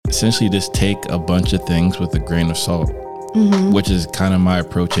essentially just take a bunch of things with a grain of salt, which is kind of my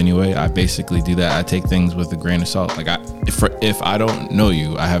approach anyway. I basically do that. I take things with a grain of salt. Like if I don't know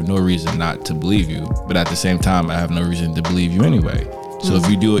you, I have no reason not to believe you, but at the same time, I have no reason to believe you anyway. So if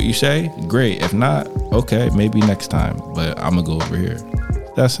you do what you say, great. If not, okay, maybe next time, but I'm gonna go over here.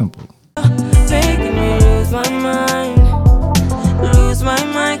 That's simple. Making me lose my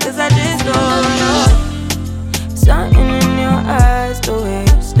mind, cause I just don't know. Something in your eyes, the way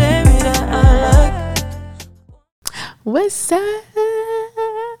you stare me that I look. What's up?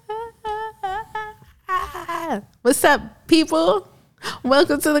 What's up, people?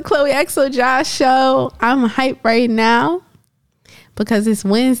 Welcome to the CXOJ show. I'm hyped right now because it's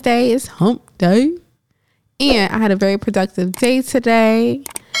Wednesday, it's hump day. And I had a very productive day today.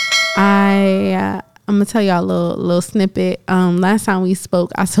 I'm gonna tell y'all a little snippet. Last time we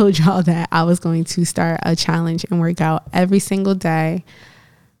spoke, I told y'all that I was going to start a challenge and work out every single day,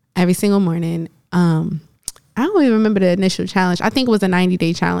 every single morning. I don't even remember the initial challenge. I think it was a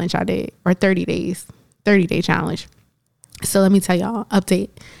 90-day challenge I did, or 30-day challenge. So let me tell y'all, update.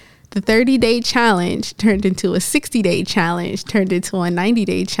 The 30-day challenge turned into a 60-day challenge, turned into a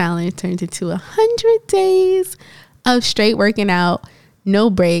 90-day challenge, turned into 100 days of straight working out, no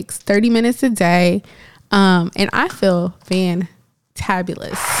breaks, 30 minutes a day. And I feel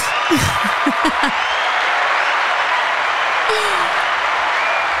fantabulous.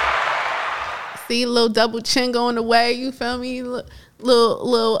 See, little double chin going away, you feel me?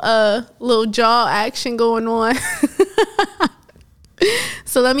 Little jaw action going on.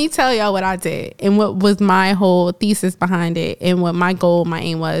 So let me tell y'all what I did and what was my whole thesis behind it and what my goal, my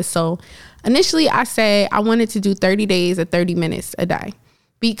aim was. So initially I said I wanted to do 30 days of 30 minutes a day,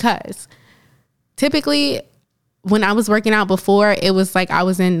 because typically when I was working out before, it was like I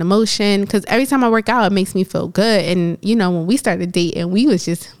was in the motion, because every time I work out, it makes me feel good. And, you know, when we started dating, we was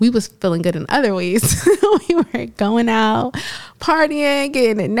feeling good in other ways. We were going out, partying,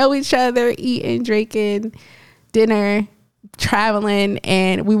 getting to know each other, eating, drinking, dinner, traveling,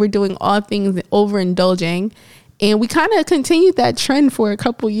 and we were doing all things overindulging. And we kind of continued that trend for a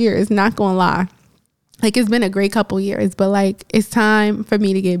couple years, not gonna lie. Like, it's been a great couple years, but like, it's time for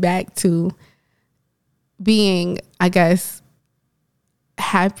me to get back to being, I guess,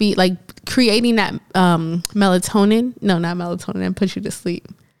 happy, like creating that melatonin. No, not melatonin, puts you to sleep.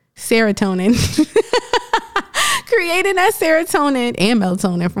 Serotonin. Creating that serotonin and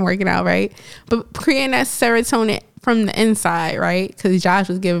melatonin from working out, right? But creating that serotonin from the inside, right? Because Josh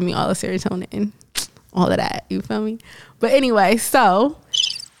was giving me all the serotonin, all of that, you feel me? But anyway, so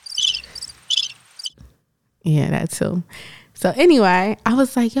yeah, that too. So anyway, I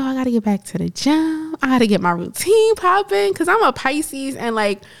was like, yo, I gotta get back to the gym. I gotta get my routine popping, because I'm a Pisces and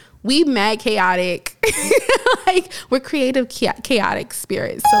like we mad chaotic. Like, we're creative, chaotic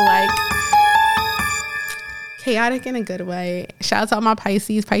spirits. So like, chaotic in a good way. Shout out to all my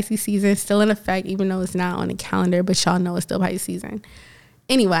Pisces. Pisces season still in effect, even though it's not on the calendar, but y'all know it's still Pisces season.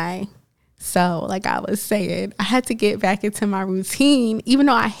 Anyway, so like I was saying, I had to get back into my routine, even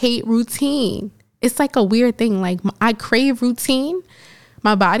though I hate routine. It's like a weird thing. Like, I crave routine.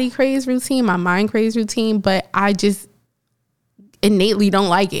 My body craves routine. My mind craves routine, but I just innately don't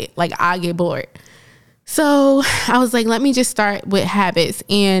like it. Like, I get bored. So I was like, let me just start with habits.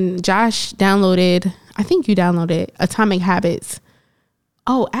 And Josh downloaded, I think you downloaded Atomic Habits.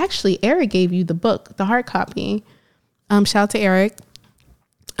 Oh, actually, Eric gave you the book, the hard copy. Shout out to Eric.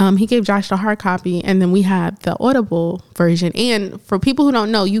 He gave Josh the hard copy, and then we have the Audible version. And for people who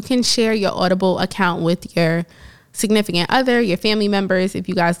don't know, you can share your Audible account with your significant other, your family members, if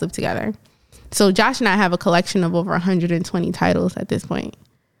you guys live together. So Josh and I have a collection of over 120 titles at this point.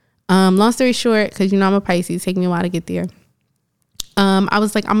 Long story short, because you know I'm a Pisces, take me a while to get there. I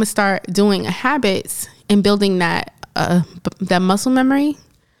was like, I'm gonna start doing habits and building that muscle memory.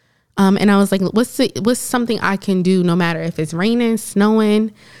 And I was like, what's something I can do no matter if it's raining,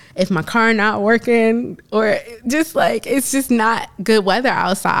 snowing, if my car not working, or just like, it's just not good weather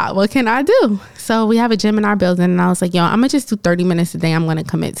outside. What can I do? So we have a gym in our building, and I was like, yo, I'm gonna just do 30 minutes a day. I'm gonna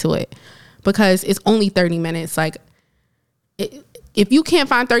commit to it, because it's only 30 minutes. Like, if you can't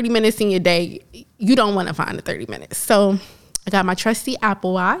find 30 minutes in your day, you don't want to find the 30 minutes. So I got my trusty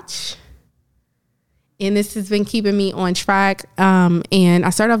Apple Watch, and this has been keeping me on track. And I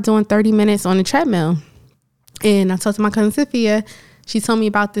started off doing 30 minutes on the treadmill. And I talked to my cousin Sophia. She told me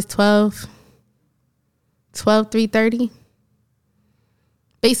about this 330.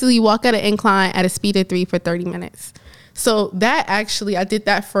 Basically, you walk at an incline at a speed of 3 for 30 minutes. So that actually, I did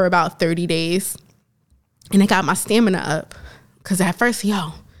that for about 30 days. And it got my stamina up. Because at first, we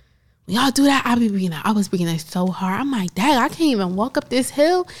when y'all do that, I was breathing so hard. I'm like, dang, I can't even walk up this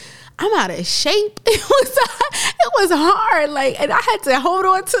hill. I'm out of shape. It was hard. Like, and I had to hold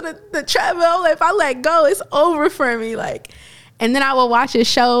on to the treadmill. If I let go, it's over for me. Like, and then I would watch a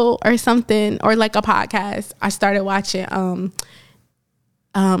show or something, or like a podcast. I started watching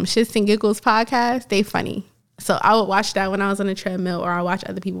Shits and Giggles podcast. They funny. So I would watch that when I was on the treadmill, or I watch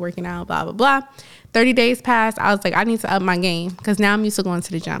other people working out, blah, blah, blah. 30 days passed. I was like, I need to up my game because now I'm used to going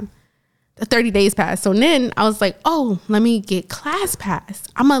to the gym. The 30 days passed. So then I was like, oh, let me get ClassPass.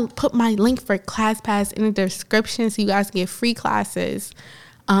 I'm going to put my link for ClassPass in the description so you guys can get free classes.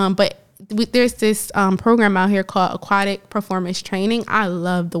 But there's this program out here called Aquatic Performance Training. I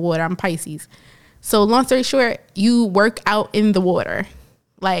love the water. I'm Pisces. So long story short, you work out in the water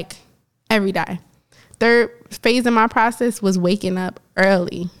like every day. Third phase of my process was waking up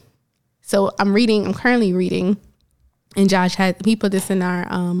early. So I'm currently reading, and Josh he put this in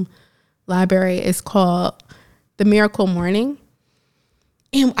our library. It's called The Miracle Morning.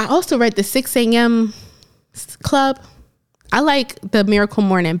 And I also read the 6 a.m. Club. I like the Miracle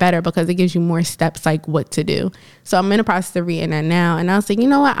Morning better because it gives you more steps, like what to do. So I'm in the process of reading that now. And I was like, you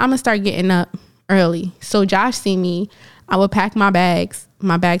know what? I'm going to start getting up early. So Josh seen me. I would pack my bags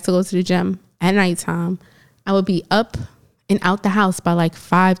to go to the gym at nighttime. I would be up and out the house by like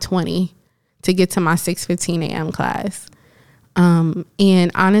 5:20 to get to my 6:15 a.m. class.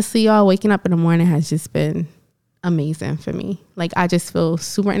 And honestly, y'all, waking up in the morning has just been amazing for me. Like, I just feel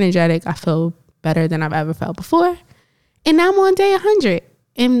super energetic. I feel better than I've ever felt before. And now I'm on day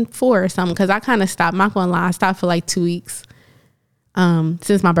 104 or something, because I kind of stopped. I'm not going to lie. I stopped for like 2 weeks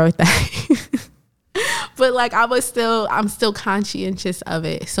since my birthday. But like, I'm still conscientious of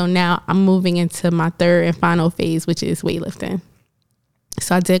it. So now I'm moving into my third and final phase, which is weightlifting.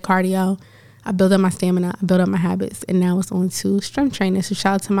 So I did cardio. I built up my stamina. I built up my habits. And now it's on to strength training. So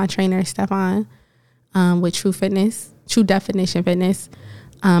shout out to my trainer, Stefan, with True Definition Fitness.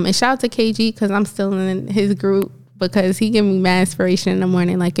 And shout out to KG, because I'm still in his group, because he gave me mad inspiration in the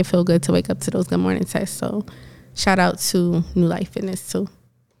morning. Like, it feel good to wake up to those good morning texts. So shout out to New Life Fitness too.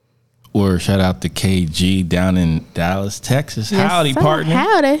 Or shout out to KG down in Dallas, Texas. Yes, howdy, sir. partner.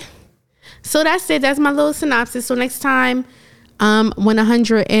 Howdy. So that's it. That's my little synopsis. So next time, when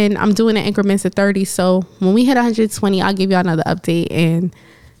 100, and I'm doing the increments of 30. So when we hit 120, I'll give y'all another update, and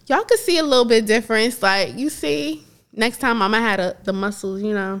y'all can see a little bit difference. Like, you see, next time I'm gonna have the muscles,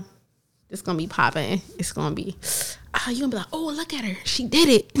 you know, it's gonna be popping. It's gonna be, you're gonna be like, oh, look at her, she did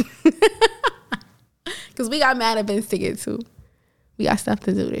it. Because we got mad events to get to. We got stuff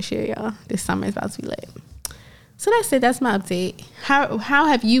to do this year, y'all. This summer is about to be lit. So that's it. That's my update. How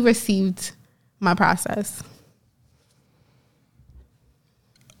have you received my process?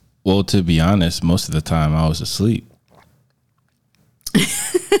 Well, to be honest, most of the time I was asleep.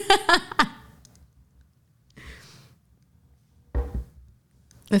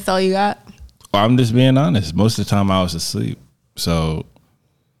 That's all you got? I'm just being honest. Most of the time I was asleep. So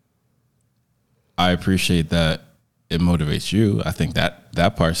I appreciate that it motivates you. I think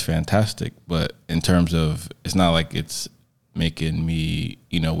that part's fantastic. But in terms of, it's not like it's making me,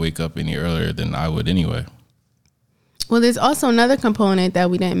 wake up any earlier than I would anyway. Well, there's also another component that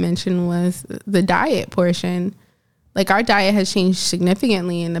we didn't mention, was the diet portion. Like, our diet has changed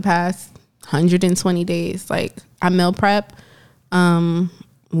significantly in the past 120 days. Like, I meal prep.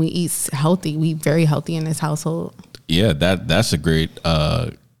 We eat healthy. We very healthy in this household. Yeah, that's a great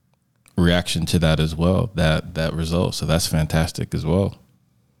reaction to that as well, that result. So that's fantastic as well.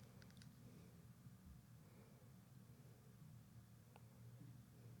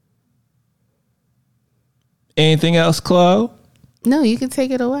 Anything else, Chloe? No, you can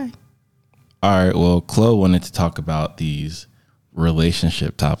take it away. All right. Well, Chloe wanted to talk about these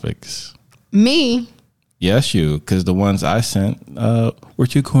relationship topics. Me? Yes, you, because the ones I sent were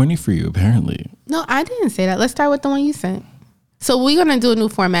too corny for you, apparently. No, I didn't say that. Let's start with the one you sent. So we're going to do a new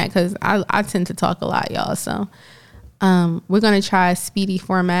format, because I tend to talk a lot, y'all. So we're going to try a speedy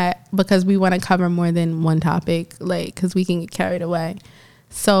format, because we want to cover more than one topic, like, because we can get carried away.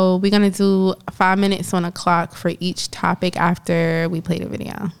 So we're going to do 5 minutes on a clock for each topic after we play the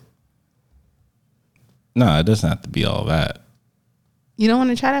video. No, it doesn't have to be all that. You don't want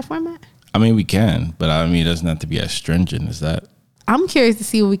to try that format? I mean, we can, but I mean, it doesn't have to be as stringent as that. I'm curious to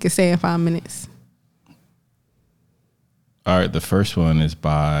see what we can say in 5 minutes. All right, the first one is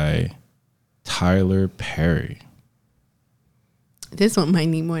by Tyler Perry. This one might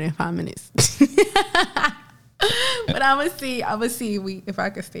need more than 5 minutes. But I'm gonna see if I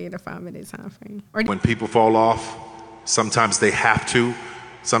can stay in a 5 minute time frame. When people fall off, sometimes they have to,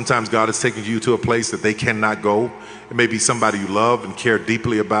 Sometimes God is taking you to a place that they cannot go. It may be somebody you love and care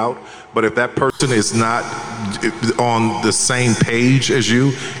deeply about, but if that person is not on the same page as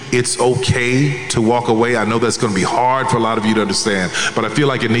you, it's okay to walk away. I know that's going to be hard for a lot of you to understand, but I feel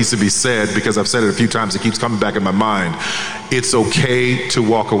like it needs to be said because I've said it a few times. It keeps coming back in my mind. It's okay to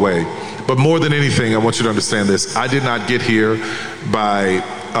walk away. But more than anything, I want you to understand this. I did not get here by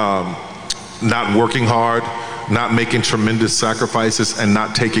not working hard, not making tremendous sacrifices, and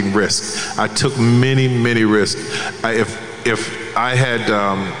not taking risks. I took many, many risks. If I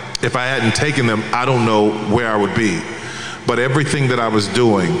hadn't taken them, I don't know where I would be. But everything that I was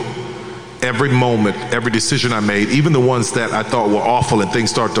doing, every moment, every decision I made, even the ones that I thought were awful and things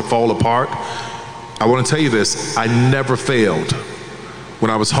started to fall apart, I want to tell you this, I never failed. When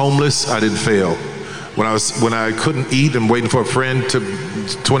I was homeless, I didn't fail. When I couldn't eat and waiting for a friend to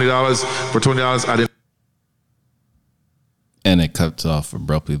 $20, I didn't. And it cuts off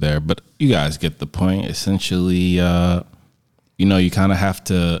abruptly there, but you guys get the point. Essentially, you kind of have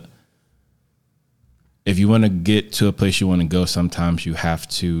to, if you want to get to a place you want to go, sometimes you have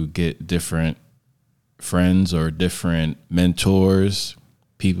to get different friends or different mentors,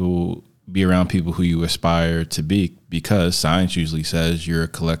 be around people who you aspire to be, because science usually says you're a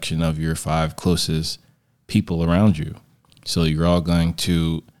collection of your 5 closest people around you. So you're all going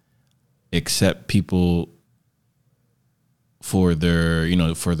to accept people for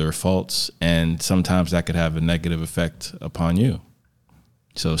their faults, and sometimes that could have a negative effect upon you.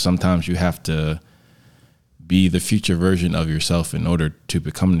 So sometimes you have to be the future version of yourself in order to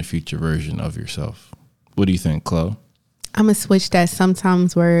become the future version of yourself. What do you think, Chloe? I'm going to switch that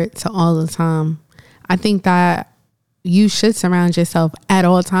sometimes word to all the time. I think that you should surround yourself at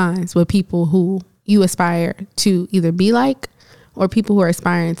all times with people who you aspire to either be like, or people who are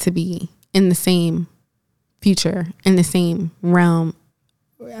aspiring to be in the same future, in the same realm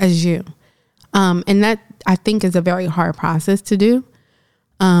as you. And that, I think, is a very hard process to do,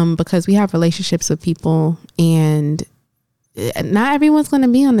 because we have relationships with people and not everyone's going to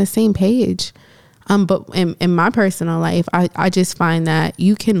be on the same page. But in my personal life, I just find that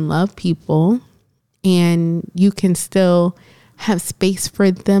you can love people and you can still have space for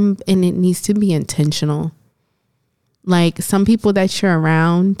them, and it needs to be intentional. Like, some people that you're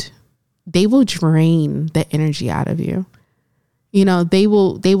around, they will drain the energy out of you. They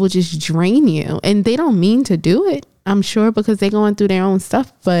will just drain you, and they don't mean to do it, I'm sure, because they're going through their own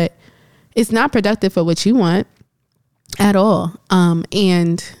stuff, but it's not productive for what you want at all.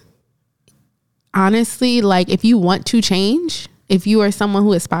 And honestly, like, if you want to change, if you are someone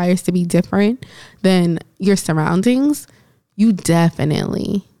who aspires to be different than your surroundings, you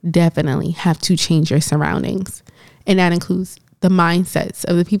definitely have to change your surroundings. And that includes the mindsets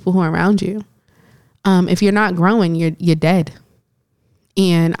of the people who are around you. If you're not growing, you're dead.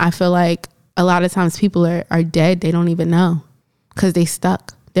 And I feel like a lot of times people are dead. They don't even know because they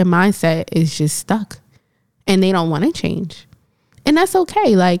stuck. Their mindset is just stuck and they don't want to change. And that's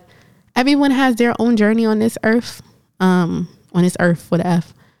okay. Like, everyone has their own journey on this earth, on this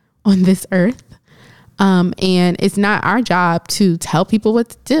earth. And it's not our job to tell people what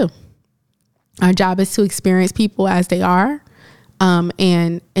to do. Our job is to experience people as they are,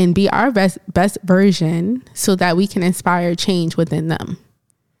 and be our best version so that we can inspire change within them.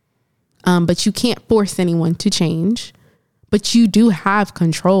 But you can't force anyone to change, but you do have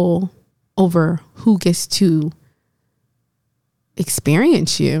control over who gets to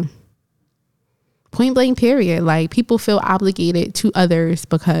experience you. Point blank, period. Like, people feel obligated to others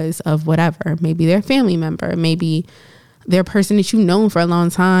because of whatever. Maybe they're a family member. Maybe they're a person that you've known for a long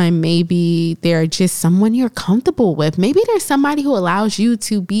time. Maybe they're just someone you're comfortable with. Maybe there's somebody who allows you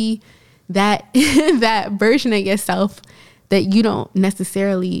to be that that version of yourself that you don't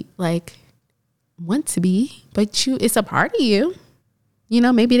necessarily like want to be, but it's a part of you.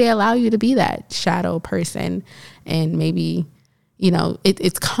 Maybe they allow you to be that shadow person, and maybe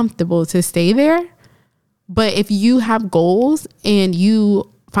it's comfortable to stay there. But if you have goals and you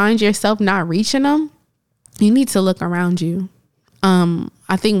find yourself not reaching them, you need to look around you.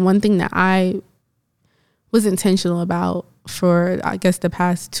 I think one thing that I was intentional about for, I guess, the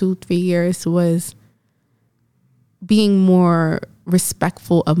past 2-3 years was being more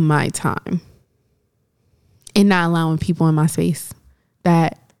respectful of my time and not allowing people in my space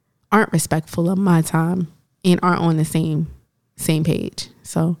that aren't respectful of my time and aren't on the same page.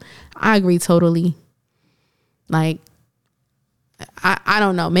 So I agree totally. Like, I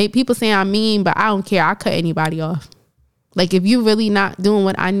don't know. Maybe people say I'm mean, but I don't care. I cut anybody off. Like, if you're really not doing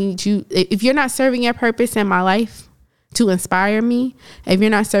what I need you, if you're not serving your purpose in my life to inspire me, if you're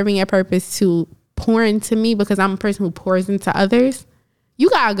not serving your purpose to pour into me, because I'm a person who pours into others, you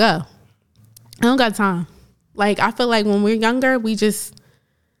gotta go. I don't got time. Like, I feel like when we're younger, we just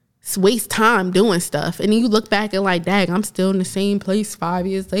waste time doing stuff. And then you look back and like, dang, I'm still in the same place 5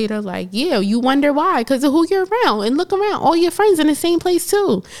 years later. Like, yeah, you wonder why, because of who you're around. And look around, all your friends in the same place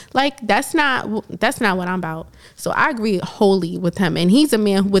too. Like, that's not what I'm about. So I agree wholly with him. And he's a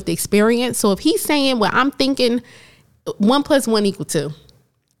man with experience. So if he's saying what I'm thinking, 1 + 1 = 2.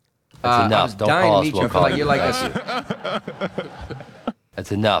 That's enough. Don't call us. We'll call you. You're like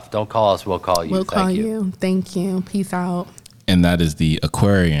That's enough. Don't call us. We'll call you. We'll call you. Thank you. Peace out. And that is the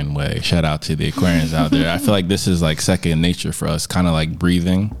Aquarian way. Shout out to the Aquarians out there. I feel like this is like second nature for us, kind of like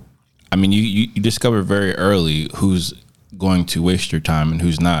breathing. I mean, you discover very early who's going to waste your time and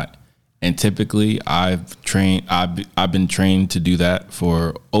who's not. And typically, I've been trained to do that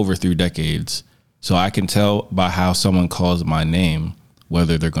for over 3 decades. So I can tell by how someone calls my name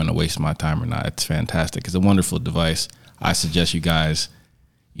whether they're going to waste my time or not. It's fantastic. It's a wonderful device. I suggest you guys,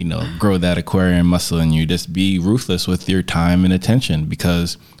 grow that Aquarian muscle in you. Just be ruthless with your time and attention,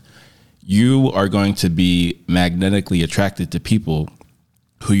 because you are going to be magnetically attracted to people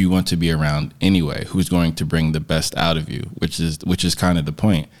who you want to be around anyway, who's going to bring the best out of you, which is kind of the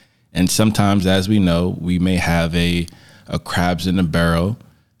point. And sometimes, as we know, we may have a crabs in a barrel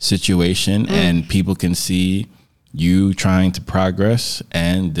situation, and people can see you trying to progress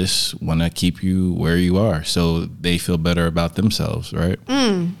and just want to keep you where you are, so they feel better about themselves, right?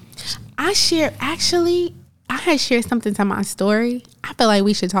 I had shared something to my story. I feel like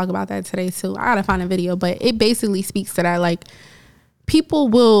we should talk about that today too. I gotta find a video, but it basically speaks to that. Like, people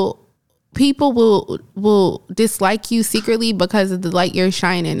will dislike you secretly because of the light you're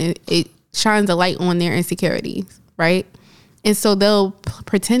shining. It shines a light on their insecurities, right? And so they'll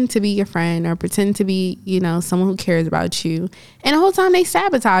pretend to be your friend or pretend to be, someone who cares about you. And the whole time they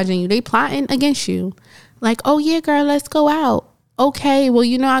sabotaging you. They plotting against you. Like, oh yeah, girl, let's go out. Okay, well,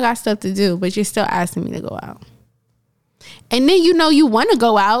 I got stuff to do, but you're still asking me to go out. And then you want to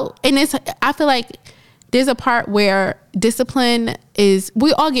go out. And I feel like there's a part where discipline is,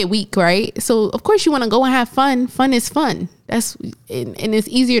 we all get weak, right? So of course you want to go and have fun. Fun is fun. And it's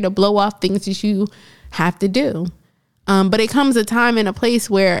easier to blow off things that you have to do. But it comes a time and a place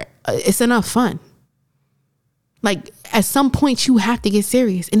where it's enough fun. Like, at some point you have to get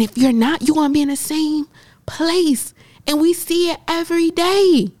serious. And if you're not, you're going to be in the same place. And we see it every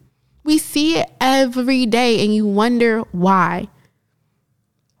day. And you wonder why.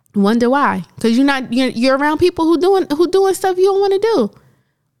 Because you're around people who doing stuff you don't want to do.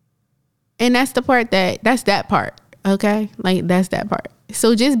 And that's that part. Okay? Like, that's that part.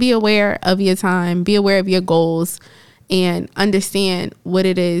 So just be aware of your time, be aware of your goals, and understand what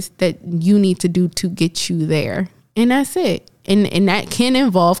it is that you need to do to get you there. And that's it. And that can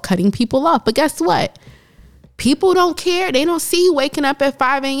involve cutting people off. But guess what? People don't care. They don't see you waking up at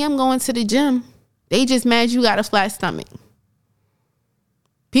 5 a.m. going to the gym. They just mad you got a flat stomach.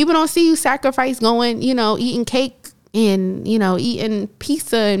 People don't see you sacrifice going, eating cake and, eating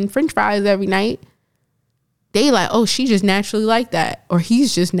pizza and French fries every night. They like, oh, she just naturally like that. Or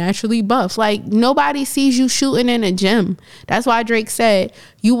he's just naturally buff. Like, nobody sees you shooting in a gym. That's why Drake said,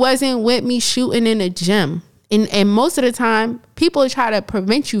 you wasn't with me shooting in a gym. And most of the time, people try to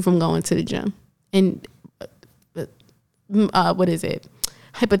prevent you from going to the gym. And what is it?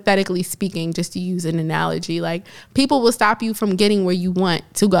 Hypothetically speaking, just to use an analogy, like, people will stop you from getting where you want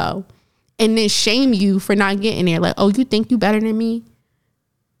to go and then shame you for not getting there. Like, oh, you think you better than me?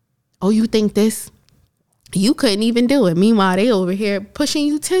 Oh, you think this? You couldn't even do it. Meanwhile, they over here pushing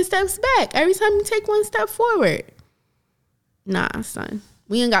you 10 steps back every time you take 1 step forward. Nah, son.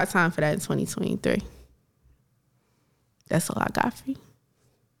 We ain't got time for that in 2023. That's all I got for you.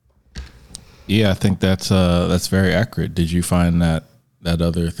 Yeah, I think that's very accurate. Did you find that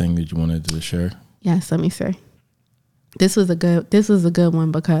other thing that you wanted to share? Yes, let me say. This was a good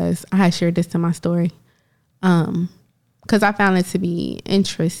one because I had shared this to my story. Because I found it to be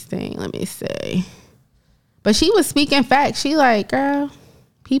interesting. Let me say. But she was speaking facts. She like, girl,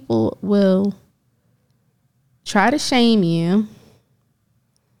 people will try to shame you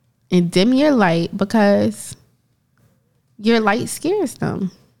and dim your light because your light scares them.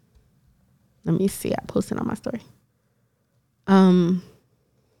 Let me see. I posted on my story. But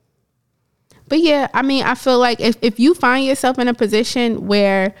yeah, I mean, I feel like if you find yourself in a position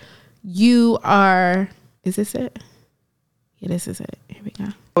where you are, is this it? Yeah, this is it. Here we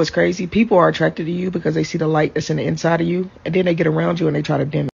go. It's crazy. People are attracted to you because they see the light that's in the inside of you, and then they get around you and they try to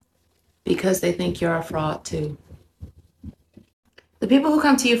dim it. Because they think you're a fraud too. The people who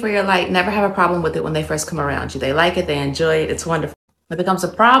come to you for your light never have a problem with it when they first come around you. They like it, they enjoy it, it's wonderful. It becomes a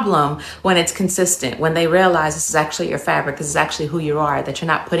problem when it's consistent, when they realize this is actually your fabric, this is actually who you are, that you're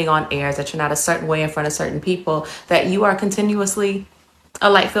not putting on airs, that you're not a certain way in front of certain people, that you are continuously a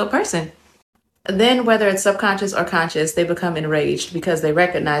light-filled person. Then, whether it's subconscious or conscious, they become enraged because they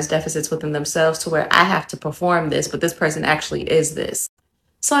recognize deficits within themselves to where I have to perform this, but this person actually is this.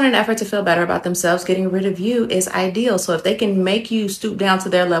 So in an effort to feel better about themselves, getting rid of you is ideal. So if they can make you stoop down to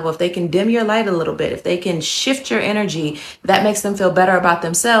their level, if they can dim your light a little bit, if they can shift your energy, that makes them feel better about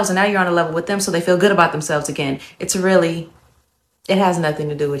themselves. And now you're on a level with them so they feel good about themselves again. It has nothing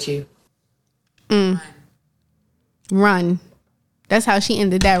to do with you. Run. That's how she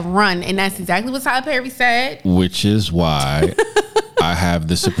ended that run. And that's exactly what Tyler Perry said. Which is why I have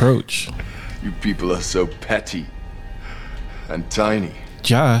this approach. You people are so petty and tiny.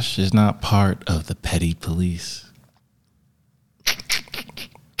 Josh is not part of the petty police.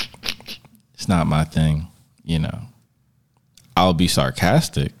 It's not my thing, you know. I'll be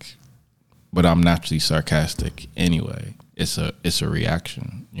sarcastic, but I'm naturally sarcastic anyway. It's a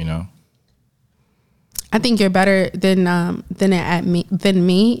reaction, you know. I think you're better than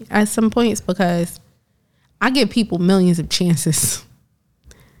me at some points because I give people millions of chances.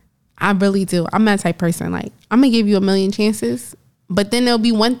 I really do. I'm that type of person. Like, I'm gonna give you a million chances, but then there'll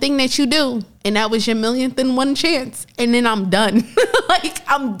be one thing that you do, and that was your millionth and one chance, and then I'm done. Like,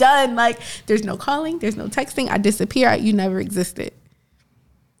 I'm done. Like, there's no calling, there's no texting. I disappear. You never existed.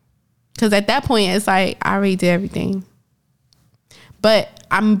 Because at that point, it's like I already did everything. But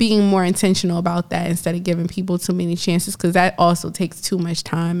I'm being more intentional about that instead of giving people too many chances because that also takes too much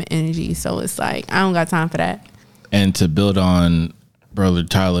time and energy. So it's like, I don't got time for that. And to build on Brother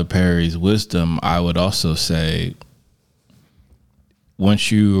Tyler Perry's wisdom, I would also say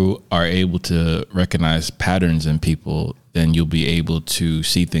once you are able to recognize patterns in people, then you'll be able to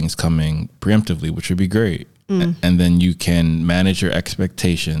see things coming preemptively, which would be great. And then you can manage your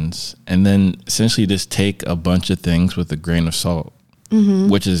expectations and then essentially just take a bunch of things with a grain of salt.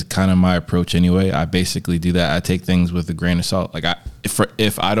 Which is kind of my approach anyway. I basically do that. I take things with a grain of salt. Like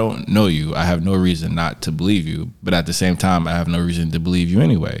if I don't know you, I have no reason not to believe you. But at the same time, I have no reason to believe you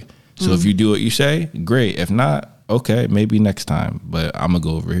anyway. So if you do what you say, great. If not, okay, maybe next time. But I'm gonna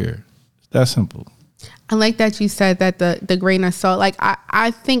go over here. It's that simple. I like that you said that the grain of salt. Like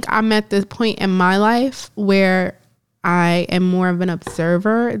I think I'm at this point in my life where I am more of an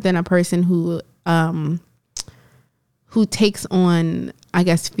observer than a person who takes on, I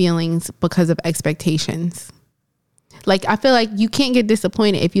guess, feelings because of expectations. Like, I feel like you can't get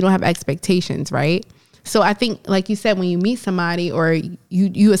disappointed if you don't have expectations, right? So I think, like you said, when you meet somebody or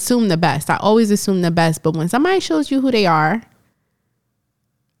you assume the best. I always assume the best. But when somebody shows you who they are,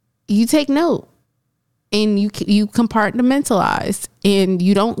 you take note and you compartmentalize and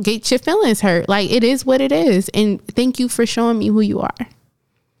you don't get your feelings hurt. Like, it is what it is. And thank you for showing me who you are.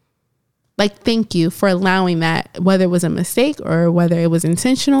 Like, thank you for allowing that, whether it was a mistake or whether it was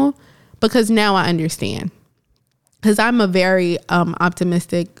intentional, because now I understand. Because I'm a very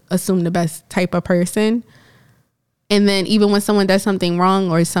optimistic, assume the best type of person. And then even when someone does something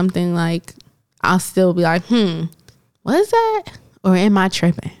wrong or something, like, I'll still be like, what is that? Or am I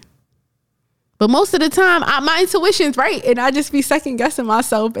tripping? But most of the time, my intuition's right. And I just be second guessing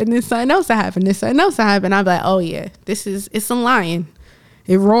myself. And then something else happened. I'm like, oh yeah, it's some lying.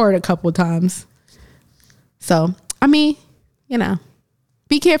 It roared a couple of times. So, I mean, you know,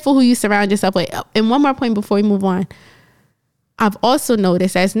 be careful who you surround yourself with. And one more point before we move on. I've also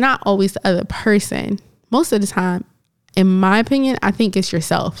noticed that it's not always the other person. Most of the time, in my opinion, I think it's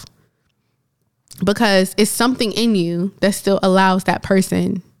yourself. Because it's something in you that still allows that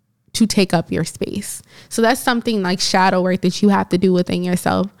person to take up your space. So that's something like shadow work that you have to do within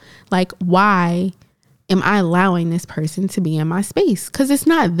yourself. Like, why am I allowing this person to be in my space? Because it's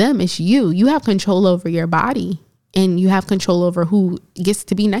not them, it's you. You have control over your body and you have control over who gets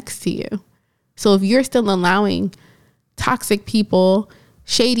to be next to you. So if you're still allowing toxic people,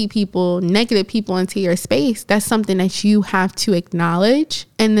 shady people, negative people into your space, that's something that you have to acknowledge.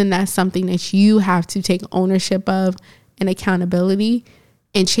 And then that's something that you have to take ownership of and accountability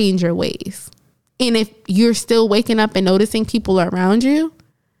and change your ways. And if you're still waking up and noticing people around you,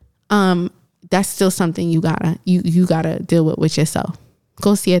 that's still something you gotta deal with yourself.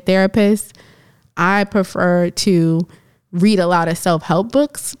 Go see a therapist. I prefer to read a lot of self-help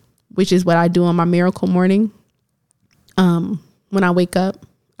books, which is what I do on my miracle morning. When I wake up,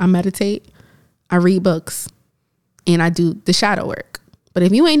 I meditate, I read books, and I do the shadow work. But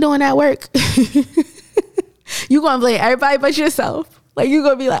if you ain't doing that work, you're gonna blame everybody but yourself. Like, you're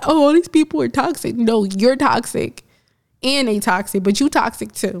gonna be like, oh, all these people are toxic. No, you're toxic, and they toxic, but you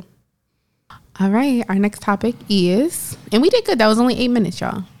toxic too. All right, our next topic is, and we did good. That was only 8 minutes,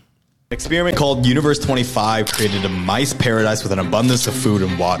 y'all. An experiment called Universe 25 created a mice paradise with an abundance of food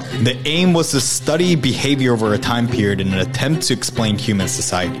and water. The aim was to study behavior over a time period in an attempt to explain human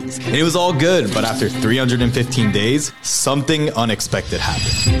societies. And it was all good, but after 315 days, something unexpected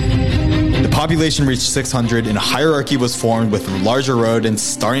happened. The population reached 600 and a hierarchy was formed with larger rodents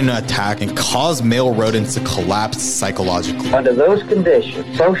starting to attack and cause male rodents to collapse psychologically. Under those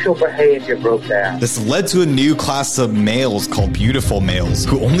conditions, social behavior broke down. This led to a new class of males called beautiful males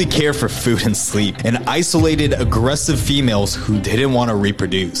who only care for food and sleep, and isolated aggressive females who didn't want to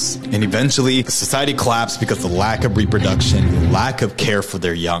reproduce. And eventually, the society collapsed because of the lack of reproduction and lack of care for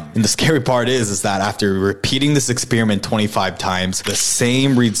their young. And the scary part is that after repeating this experiment 25 times, the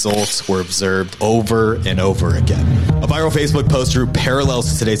same results were observed over and over again. A viral Facebook post drew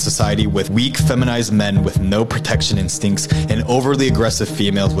parallels to today's society with weak feminized men with no protection instincts and overly aggressive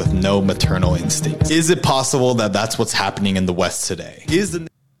females with no maternal instincts. Is it possible that that's what's happening in the West today?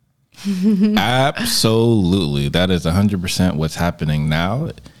 Absolutely. That is 100% what's happening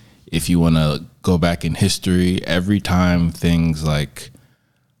now. If you want to go back in history, every time things like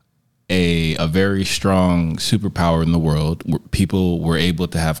a very strong superpower in the world, people were able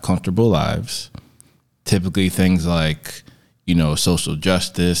to have comfortable lives. Typically things like, social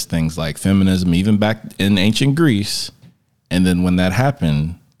justice, things like feminism, even back in ancient Greece. And then when that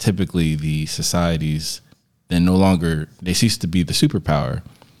happened, typically the societies then they cease to be the superpower.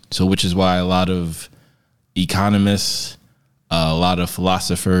 So which is why a lot of economists, a lot of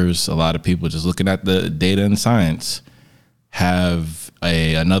philosophers, a lot of people just looking at the data and science have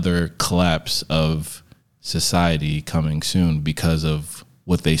another collapse of society coming soon because of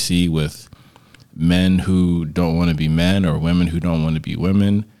what they see with men who don't want to be men or women who don't want to be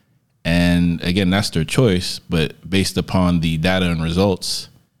women. And again, that's their choice, but based upon the data and results,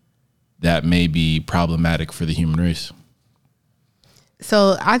 that may be problematic for the human race.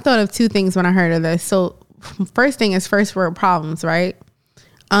 So I thought of two things when I heard of this. So first thing is first world problems, right?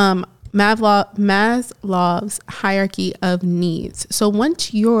 Maslow's hierarchy of needs. So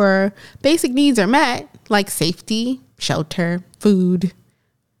once your basic needs are met, like safety, shelter, food,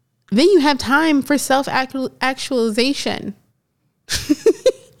 then you have time for self-actualization.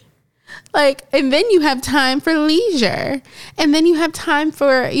 And then you have time for leisure. And then you have time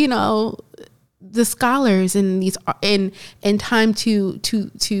for, the scholars and time to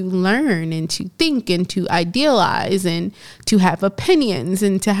learn and to think and to idealize and to have opinions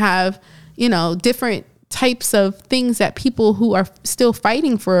and to have, different types of things that people who are still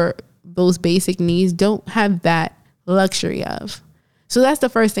fighting for those basic needs don't have that luxury of. So that's the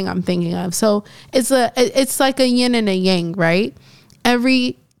first thing I'm thinking of. So it's like a yin and a yang, right?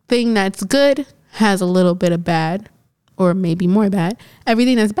 Everything that's good has a little bit of bad, or maybe more bad.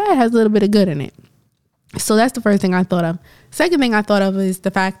 Everything that's bad has a little bit of good in it. So that's the first thing I thought of. Second thing I thought of is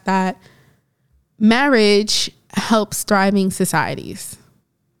the fact that marriage helps thriving societies.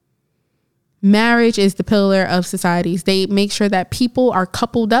 Marriage is the pillar of societies. They make sure that people are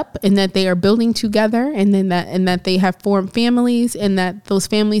coupled up and that they are building together, and then that they have formed families, and that those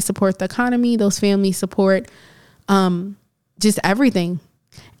families support the economy. Those families support just everything.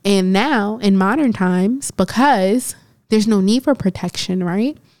 And now in modern times, because there's no need for protection,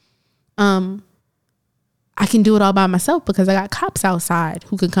 right? I can do it all by myself because I got cops outside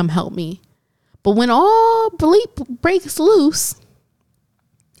who can come help me. But when all bleep breaks loose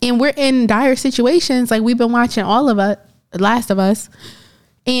and we're in dire situations, like we've been watching all of us, Last of Us,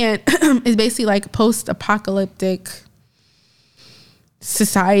 and it's basically like post-apocalyptic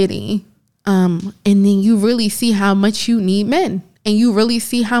society. And then you really see how much you need men, and you really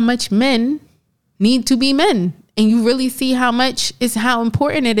see how much men need to be men. And you really see how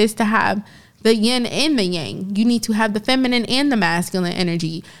important it is to have the yin and the yang. You need to have the feminine and the masculine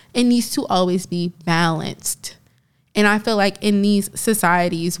energy. It needs to always be balanced. And I feel like in these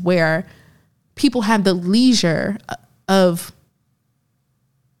societies where people have the leisure of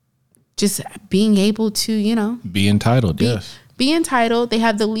just being able to, be entitled, yes. Be entitled. They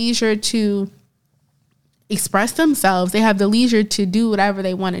have the leisure to express themselves. They have the leisure to do whatever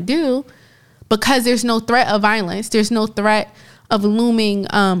they want to do because there's no threat of violence. There's no threat of looming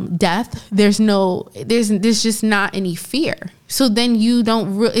death. There's just not any fear. So then you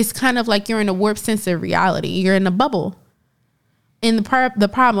don't, it's kind of like you're in a warped sense of reality. You're in a bubble. And the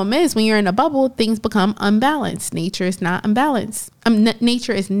problem is when you're in a bubble, things become unbalanced. Nature is not unbalanced.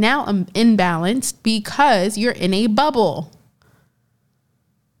 Nature is now imbalanced because you're in a bubble.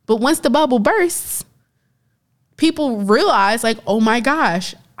 But once the bubble bursts, people realize like, oh my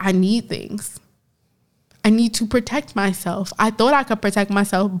gosh, I need things. I need to protect myself. I thought I could protect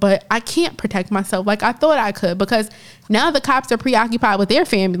myself, but I can't protect myself like I thought I could, because now the cops are preoccupied with their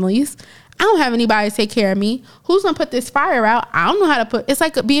families. I don't have anybody to take care of me. Who's gonna put this fire out? I don't know how to put. It's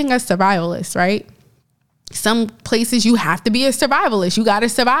like being a survivalist, right? Some places you have to be a survivalist. You got to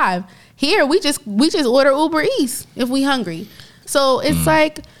survive. Here we just order Uber Eats if we hungry. So it's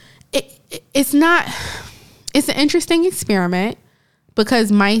like it's not. It's an interesting experiment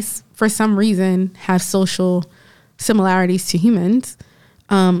because mice, for some reason, have social similarities to humans.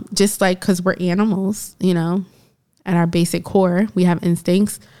 Just like because we're animals, you know, at our basic core, we have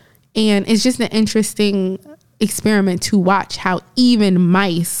instincts. And it's just an interesting experiment to watch how even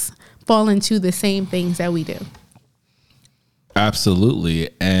mice fall into the same things that we do. Absolutely.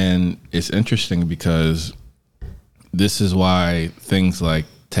 And it's interesting because this is why things like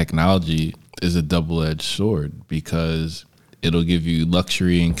technology is a double-edged sword, because it'll give you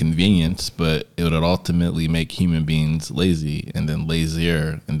luxury and convenience, but it would ultimately make human beings lazy, and then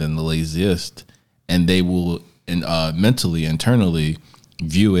lazier, and then the laziest. And they will mentally, internally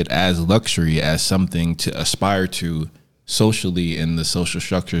view it as luxury, as something to aspire to socially in the social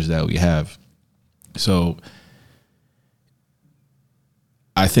structures that we have. So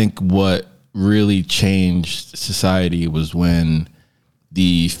I think what really changed society was when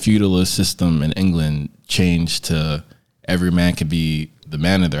the feudalist system in England changed to every man can be the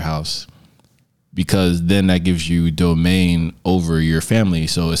man of their house, because then that gives you domain over your family.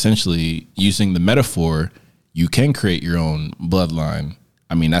 So essentially, using the metaphor, you can create your own bloodline.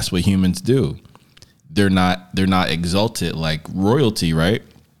 I mean, that's what humans do. They're not exalted like royalty, right?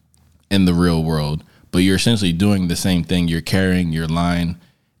 In the real world, but you're essentially doing the same thing. You're carrying your line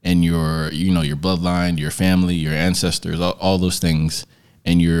and your bloodline, your family, your ancestors, all those things.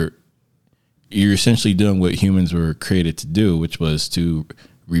 And you're essentially doing what humans were created to do, which was to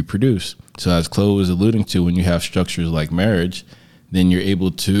reproduce. So as Chloe was alluding to, when you have structures like marriage, then you're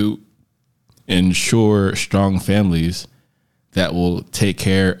able to ensure strong families that will take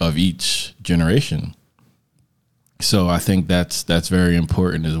care of each generation. So I think that's very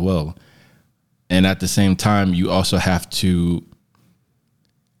important as well. And at the same time, you also have to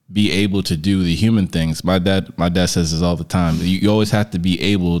be able to do the human things. My dad says this all the time. You always have to be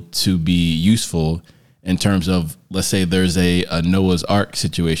able to be useful in terms of, let's say there's a Noah's Ark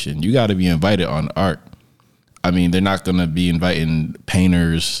situation. You got to be invited on the Ark. I mean, they're not going to be inviting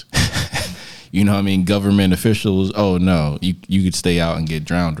painters, you know what I mean, government officials. Oh no, you could stay out and get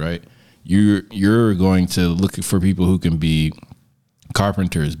drowned, right? You're going to look for people who can be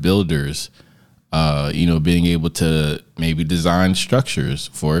carpenters, builders, being able to maybe design structures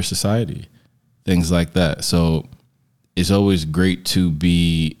for society, things like that. So it's always great to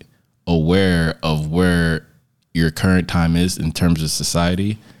be aware of where your current time is in terms of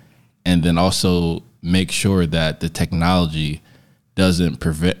society, and then also make sure that the technology doesn't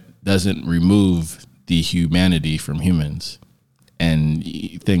remove the humanity from humans. And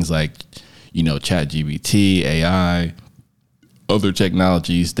things like, ChatGPT, AI, other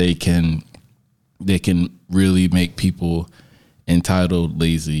technologies, they can really make people entitled,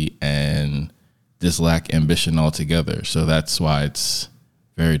 lazy, and just lack ambition altogether. So that's why it's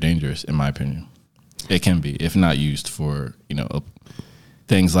very dangerous, in my opinion. It can be, if not used for,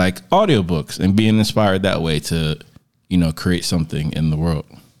 things like audiobooks and being inspired that way to, create something in the world.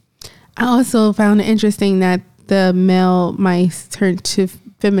 I also found it interesting that the male mice turned to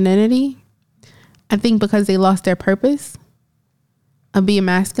femininity. I think because they lost their purpose of being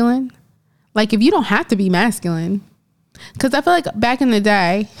masculine. Like, if you don't have to be masculine, because I feel like back in the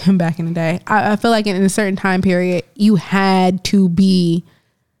day, I feel like in a certain time period, you had to be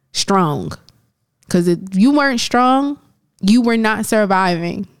strong. Because if you weren't strong, you were not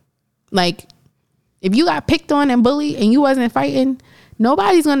surviving. Like, if you got picked on and bullied and you wasn't fighting,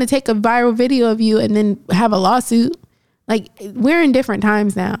 nobody's going to take a viral video of you and then have a lawsuit. Like, we're in different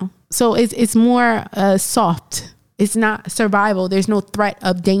times now. So it's more soft. It's not survival. There's no threat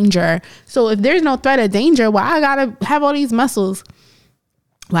of danger. So if there's no threat of danger, why I got to have all these muscles?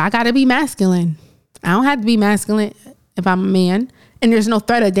 Well, I got to be masculine. I don't have to be masculine if I'm a man and there's no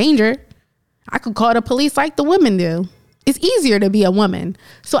threat of danger. I could call the police like the women do. It's easier to be a woman.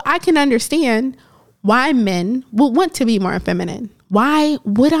 So I can understand why men would want to be more feminine. Why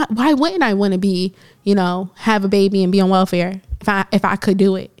wouldn't I want to be, have a baby and be on welfare if I could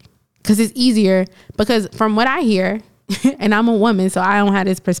do it? Because it's easier. Because from what I hear, and I'm a woman, so I don't have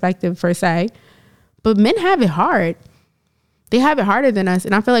this perspective per se, but men have it hard. They have it harder than us.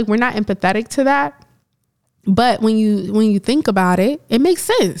 And I feel like we're not empathetic to that. But when you think about it, it makes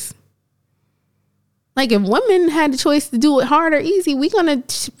sense. Like if women had the choice to do it hard or easy, we're gonna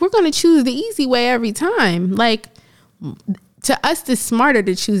choose the easy way every time. Like to us, it's smarter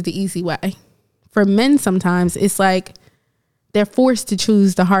to choose the easy way. For men, sometimes it's like they're forced to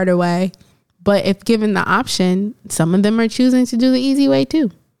choose the harder way. But if given the option, some of them are choosing to do the easy way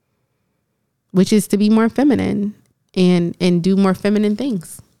too, which is to be more feminine and do more feminine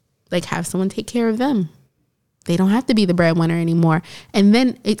things, like have someone take care of them. They don't have to be the breadwinner anymore. And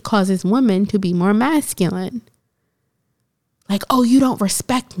then it causes women to be more masculine. Like, oh, you don't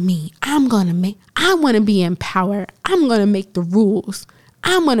respect me. I want to be in power. I'm going to make the rules.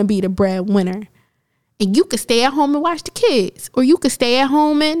 I'm going to be the breadwinner. And you could stay at home and watch the kids. Or you could stay at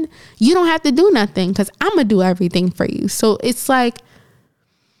home and you don't have to do nothing because I'm going to do everything for you. So it's like,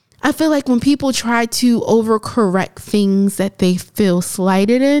 I feel like when people try to overcorrect things that they feel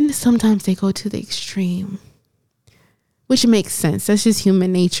slighted in, sometimes they go to the extreme. Which makes sense. That's just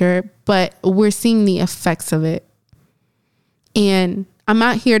human nature. But we're seeing the effects of it. And I'm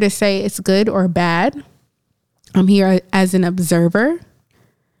not here to say it's good or bad. I'm here as an observer.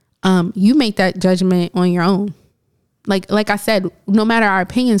 You make that judgment on your own. Like I said, no matter our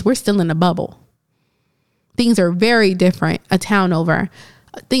opinions, we're still in a bubble. Things are very different a town over.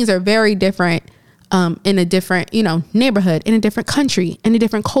 Things are very different in a different, neighborhood, in a different country, in a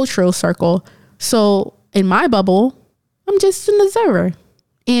different cultural circle. So in my bubble, I'm just an observer,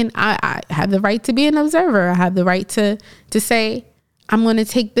 and I have the right to be an observer. I have the right to say, I'm going to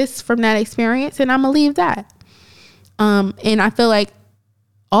take this from that experience and I'm going to leave that. And I feel like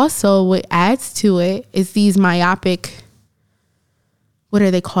also what adds to it is these myopic, what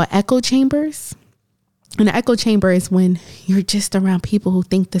are they called? Echo chambers. And the echo chamber is when you're just around people who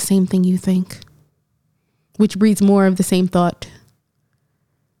think the same thing you think, which breeds more of the same thought,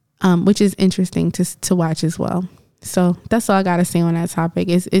 which is interesting to watch as well. So that's all I got to say on that topic.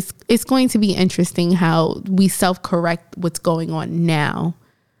 It's going to be interesting how we self-correct what's going on now.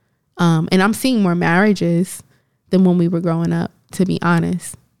 And I'm seeing more marriages than when we were growing up, to be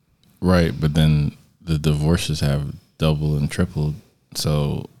honest. Right. But then the divorces have doubled and tripled.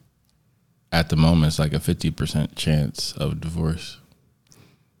 So at the moment, it's like a 50% chance of divorce.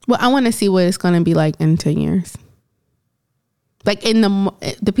 Well, I want to see what it's going to be like in 10 years. Like in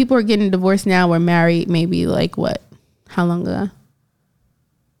the people who are getting divorced now were married maybe like what? How long ago?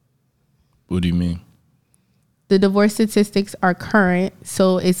 What do you mean? The divorce statistics are current,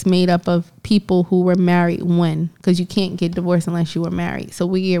 so it's made up of people who were married when, because you can't get divorced unless you were married. So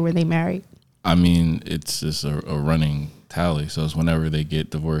what year were they married? I mean, it's just a running tally, so it's whenever they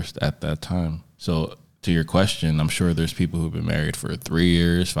get divorced at that time. So to your question, I'm sure there's people who've been married for 3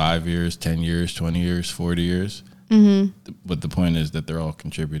 years, 5 years, 10 years, 20 years, 40 years. Mm-hmm. But the point is that they're all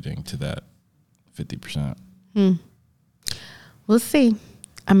contributing to that 50%. We'll see.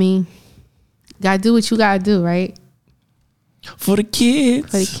 I mean, gotta do what you gotta do, right? For the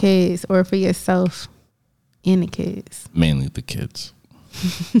kids. For the kids, or for yourself and the kids. Mainly the kids.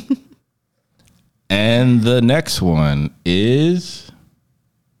 And the next one is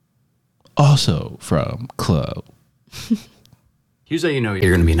also from Club. Here's how you know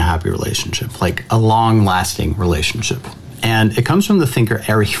you're going to be in a happy relationship, like a long-lasting relationship. And it comes from the thinker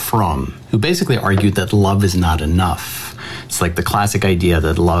Erich Fromm, who basically argued that love is not enough. It's like the classic idea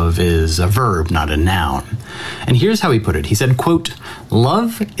that love is a verb, not a noun. And here's how he put it. He said, quote,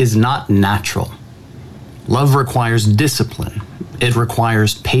 "Love is not natural. Love requires discipline. It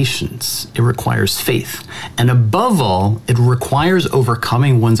requires patience. It requires faith. And above all, it requires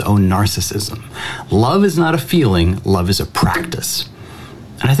overcoming one's own narcissism. Love is not a feeling. Love is a practice."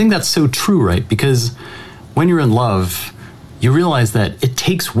 And I think that's so true, right? Because when you're in love, you realize that it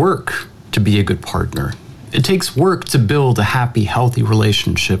takes work to be a good partner. It takes work to build a happy, healthy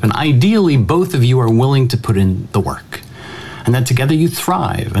relationship. And ideally, both of you are willing to put in the work. And that together you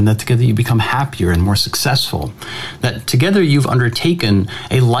thrive, and that together you become happier and more successful. That together you've undertaken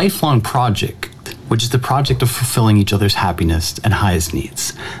a lifelong project, which is the project of fulfilling each other's happiness and highest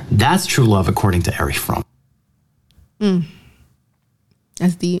needs. That's true love according to Erich Fromm.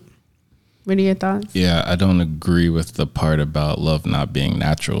 That's deep. What are your thoughts? Yeah, I don't agree with the part about love not being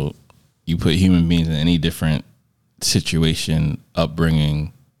natural. You put human beings in any different situation,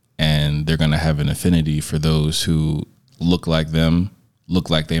 upbringing, and they're going to have an affinity for those who look like them,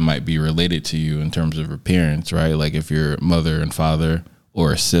 look like they might be related to you in terms of appearance, right? Like if you're mother and father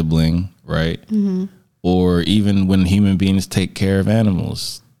or a sibling, right? Mm-hmm. Or even when human beings take care of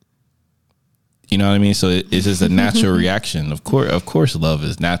animals. You know what I mean? So it's just a natural reaction. Of course, love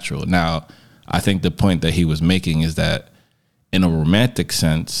is natural. Now, I think the point that he was making is that in a romantic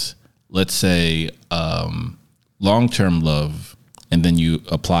sense, let's say long-term love, and then you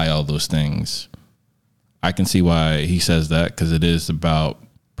apply all those things, I can see why he says that, because it is about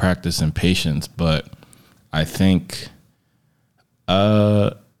practice and patience. But I think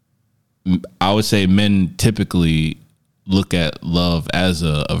I would say men typically look at love as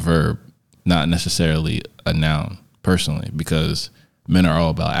a verb, not necessarily a noun, personally, because men are all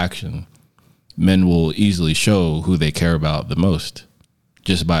about action. Men will easily show who they care about the most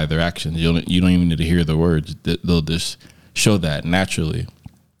just by their actions. You don't even need to hear the words. They'll just show that naturally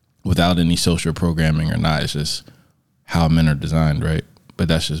without any social programming or not. It's just how men are designed, right? But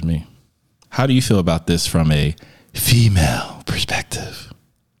that's just me. How do you feel about this from a female perspective?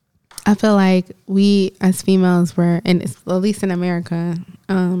 I feel like we as females were, and it's, at least in America,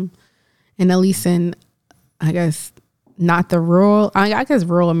 and at least in, I guess, not the rural, I guess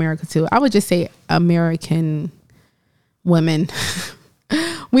rural America too. I would just say American women.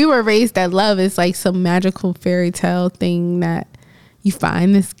 We were raised that love is like some magical fairy tale thing that you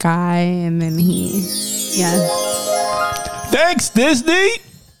find this guy and then Thanks, Disney.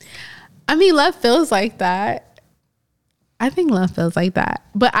 I mean, love feels like that. I think love feels like that.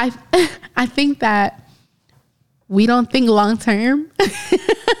 But I think that we don't think long term.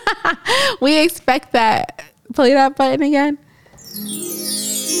 We expect that. Play that button again.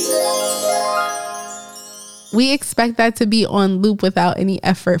 We expect that to be on loop without any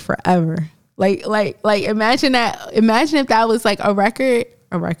effort forever. Like imagine that. Imagine if that was like a record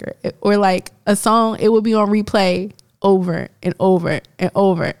or like a song. It would be on replay over and over and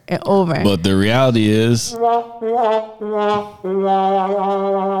over and over. But the reality is,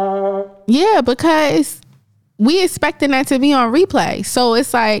 yeah, because we expecting that to be on replay. So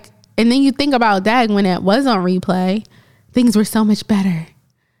it's like, and then you think about dag when it was on replay, things were so much better.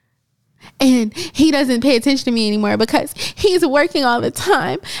 And he doesn't pay attention to me anymore because he's working all the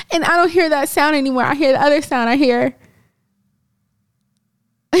time. And I don't hear that sound anymore. I hear the other sound. I hear,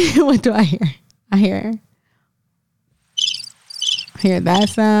 what do I hear? I hear that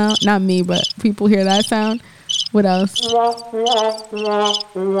sound. Not me, but people hear that sound. What else? You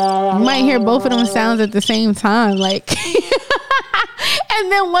might hear both of them sounds at the same time. Like,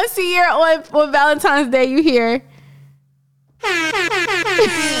 and then once a year on Valentine's Day, you hear.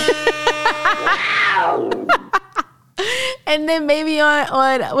 And then maybe on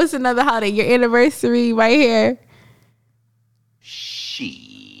what's another holiday? Your anniversary right here.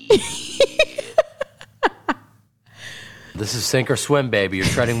 This is sink or swim, baby. You're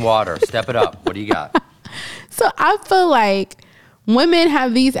treading water. Step it up. What do you got? So I feel like women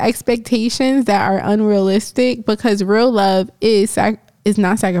have these expectations that are unrealistic because real love is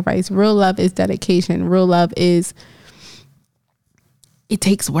not sacrifice. Real love is dedication. Real love is, it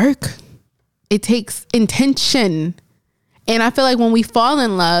takes work. It takes intention. And I feel like when we fall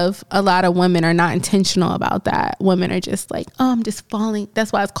in love, a lot of women are not intentional about that. Women are just like, oh, I'm just falling.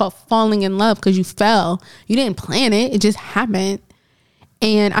 That's why it's called falling in love, because you fell. You didn't plan it. It just happened.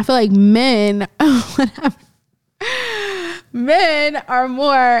 And I feel like men are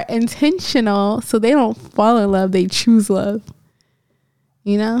more intentional, so they don't fall in love. They choose love.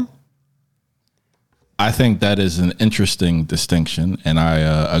 You know? I think that is an interesting distinction, and I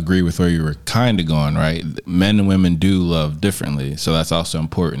agree with where you were kind of going, right? Men and women do love differently, so that's also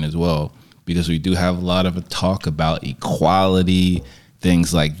important as well, because we do have a lot of talk about equality,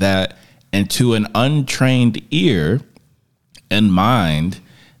 things like that, and to an untrained ear and mind,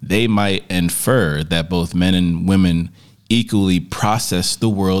 they might infer that both men and women equally process the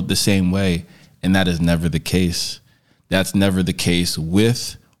world the same way, and that is never the case. That's never the case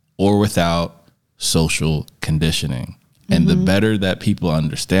with or without social conditioning. And the better that people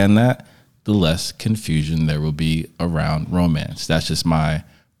understand that, the less confusion there will be around romance. That's just my,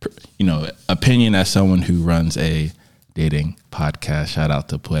 opinion as someone who runs a dating podcast. Shout out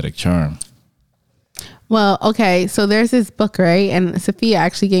to Poetic Charm. Well, okay. So there's this book, right? And Sophia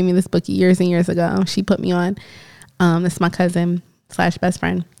actually gave me this book years and years ago. She put me on. This is my cousin / best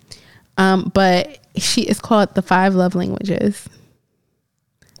friend. But it's called The 5 Love Languages.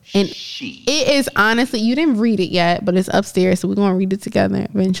 And it is honestly, you didn't read it yet, but it's upstairs, so we're going to read it together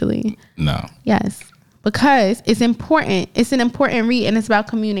eventually. No. Yes. Because it's important. It's an important read, and it's about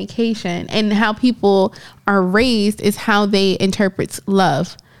communication, and how people are raised is how they interpret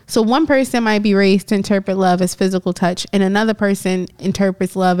love. So one person might be raised to interpret love as physical touch, and another person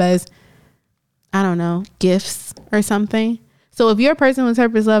interprets love as, I don't know, gifts or something. So if you're a person who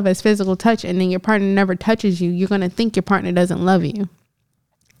interprets love as physical touch and then your partner never touches you, you're going to think your partner doesn't love you.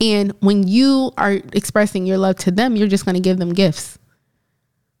 And when you are expressing your love to them, you're just going to give them gifts,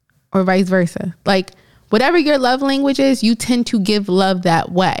 or vice versa. Like, whatever your love language is, you tend to give love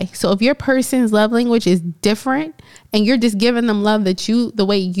that way. So if your person's love language is different and you're just giving them love the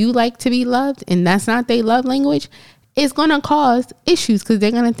way you like to be loved, and that's not their love language, it's going to cause issues because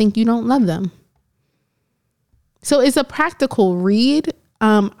they're going to think you don't love them. So it's a practical read.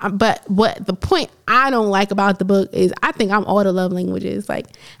 But what the point I don't like about the book is I think I'm all the love languages. Like,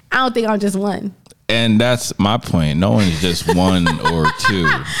 I don't think I'm just one. And that's my point. No one is just one or two.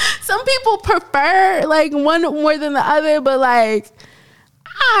 Some people prefer like one more than the other, but like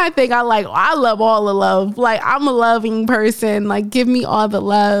I think I love all the love. Like, I'm a loving person. Like, give me all the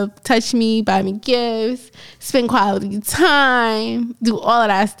love. Touch me, buy me gifts, spend quality time, do all of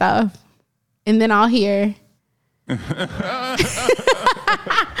that stuff. And then I'll hear no,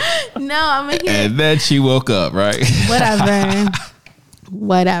 I'm gonna hear. And then she woke up, right?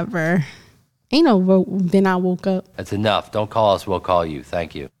 Whatever. Ain't no then I woke up. That's enough. Don't call us. We'll call you.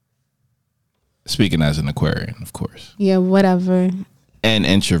 Thank you. Speaking as an Aquarian, of course. Yeah, whatever. And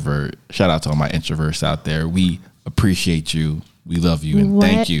introvert. Shout out to all my introverts out there. We appreciate you. We love you. And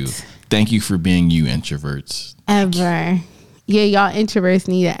thank you. Thank you for being you, introverts. Ever. Yeah, y'all introverts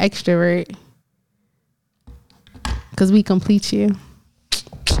need an extrovert. Because we complete you.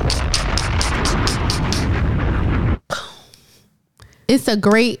 It's a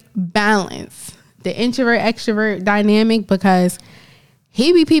great balance, the introvert extrovert dynamic, because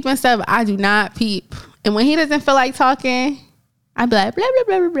he be peeping stuff I do not peep, and when he doesn't feel like talking, I be like blah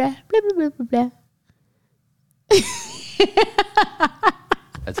blah blah blah blah blah blah blah.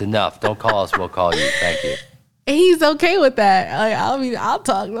 That's enough. Don't call us. We'll call you. Thank you. And he's okay with that. Like, I'll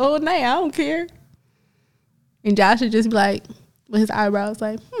talk the whole night. I don't care. And Josh would just be like, with his eyebrows,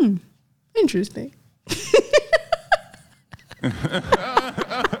 like, interesting.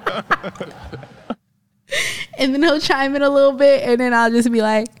 And then he'll chime in a little bit, and then I'll just be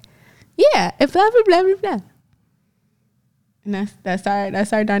like, yeah, and blah blah blah blah blah. And that's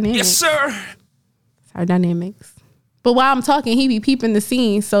our dynamic. Yes, sir. That's our dynamics. But while I'm talking, he be peeping the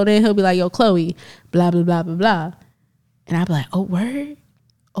scene, so then he'll be like, yo, Chloe, blah blah blah blah blah. And I'll be like, oh, word?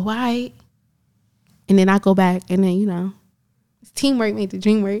 Oh, all right. And then I go back, and then, it's teamwork made the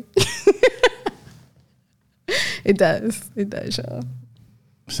dream work. It does, y'all.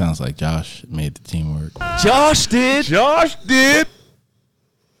 Sounds like Josh made the team work. Josh did.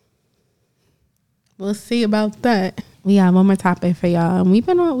 We'll see about that. We got one more topic for y'all, and we've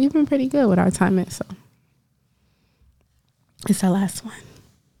been pretty good with our timing, so it's our last one.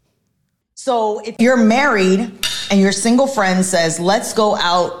 So if you're married and your single friend says, let's go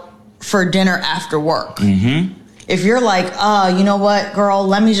out for dinner after work. Mm-hmm. If you're like, you know what, girl,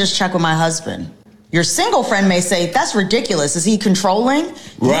 let me just check with my husband. Your single friend may say, that's ridiculous. Is he controlling? Right.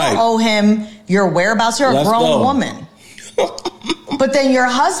 You don't owe him your whereabouts. You're a grown woman. But then your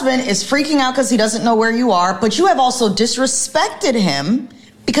husband is freaking out because he doesn't know where you are. But you have also disrespected him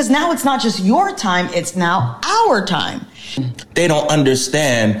because now it's not just your time. It's now our time. They don't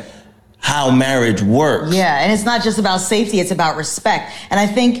understand how marriage works. Yeah, and it's not just about safety, it's about respect. And I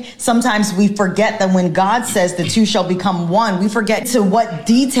think sometimes we forget that when God says the two shall become one, we forget to what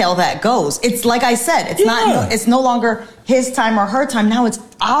detail that goes. It's like I said, it's no longer his time or her time. Now it's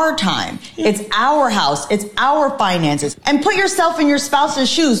our time. It's our house. It's our finances. And put yourself in your spouse's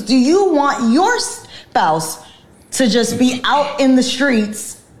shoes. Do you want your spouse to just be out in the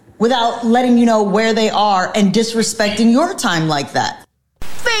streets without letting you know where they are and disrespecting your time like that?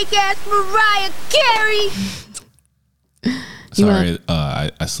 Fake ass Mariah Carey. Sorry,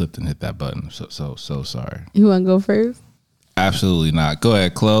 I slipped and hit that button. So sorry. You want to go first? Absolutely not. Go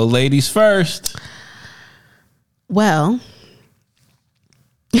ahead, Chloe. Ladies first. Well,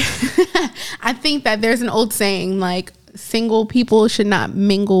 I think that there's an old saying, like, single people should not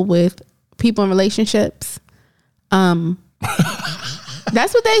mingle with people in relationships.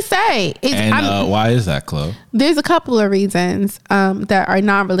 That's what they say. Why is that, Chloe? There's a couple of reasons that are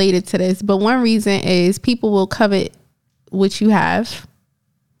not related to this. But one reason is people will covet what you have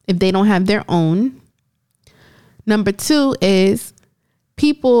if they don't have their own. Number two is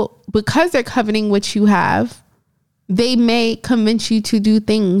people, because they're coveting what you have, they may convince you to do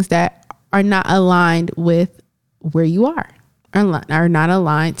things that are not aligned with where you are. Are not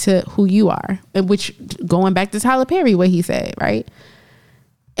aligned to who you are. Which, going back to Tyler Perry, what he said, right?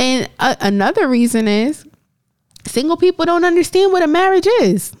 And another reason is single people don't understand what a marriage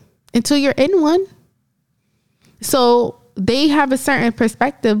is until you're in one. So they have a certain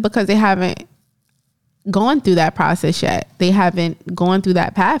perspective because they haven't gone through that process yet. They haven't gone through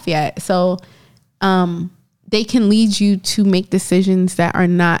that path yet. So they can lead you to make decisions that are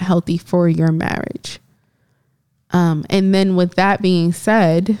not healthy for your marriage. And then with that being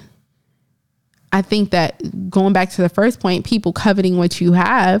said, I think that going back to the first point, people coveting what you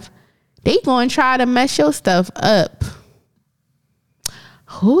have, they going to try to mess your stuff up.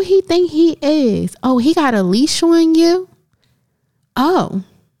 Who he think he is? Oh, he got a leash on you? Oh,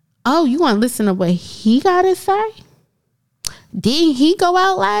 you want to listen to what he got to say? Didn't he go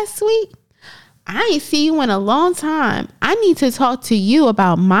out last week? I ain't see you in a long time. I need to talk to you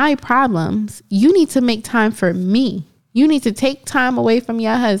about my problems. You need to make time for me. You need to take time away from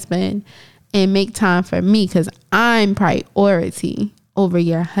your husband and make time for me because I'm priority over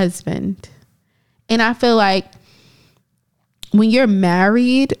your husband. And I feel like when you're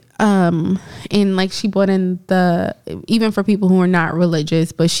married, and like she brought in even for people who are not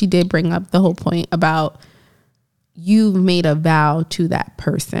religious, but she did bring up the whole point about you've made a vow to that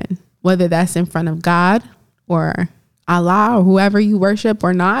person, whether that's in front of God or Allah or whoever you worship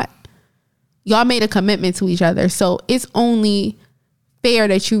or not. Y'all made a commitment to each other. So it's only fair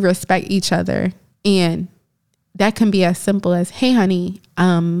that you respect each other. And that can be as simple as, hey, honey,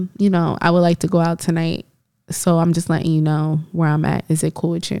 I would like to go out tonight. So I'm just letting you know where I'm at. Is it cool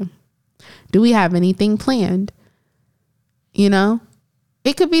with you? Do we have anything planned?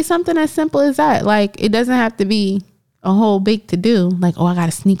 It could be something as simple as that. Like, it doesn't have to be a whole big to do. Like, oh, I got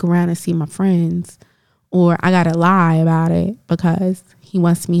to sneak around and see my friends. Or I got to lie about it because he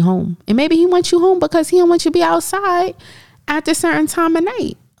wants me home. And maybe he wants you home because he don't want you to be outside at a certain time of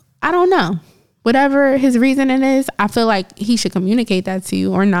night. I don't know. Whatever his reasoning is, I feel like he should communicate that to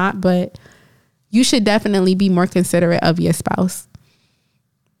you or not. But you should definitely be more considerate of your spouse.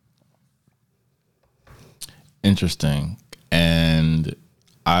 Interesting. And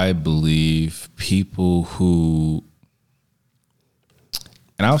I believe people who,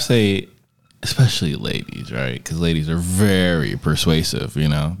 and I'll say especially ladies, right? Because ladies are very persuasive,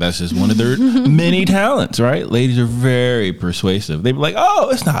 That's just one of their many talents, right? Ladies are very persuasive. They be like, oh,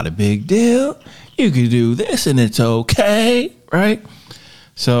 it's not a big deal. You can do this and it's okay, right?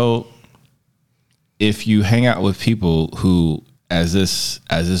 So if you hang out with people who, as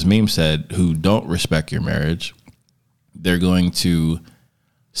this meme said, who don't respect your marriage, they're going to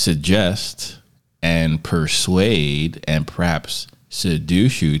suggest and persuade and perhaps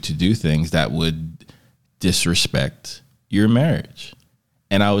seduce you to do things that would disrespect your marriage.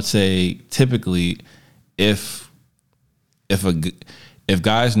 And I would say typically if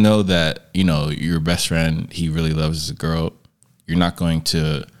guys know that, your best friend, he really loves a girl, you're not going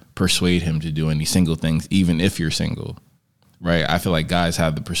to persuade him to do any single things, even if you're single, right? I feel like guys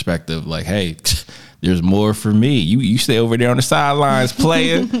have the perspective like, hey, there's more for me. You stay over there on the sidelines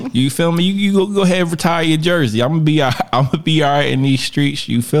playing. You feel me? You go ahead and retire your jersey. I'm gonna be all right in these streets.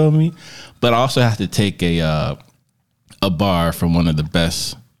 You feel me? But I also have to take a bar from one of the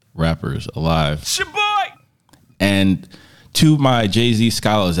best rappers alive. Shaboy! And to my Jay-Z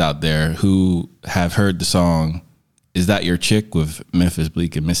scholars out there who have heard the song "Is That Your Chick" with Memphis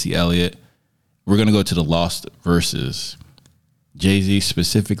Bleak and Missy Elliott, we're gonna go to the Lost verses. Jay-Z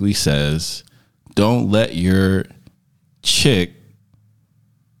specifically says, don't let your chick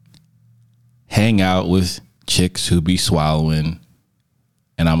hang out with chicks who be swallowing,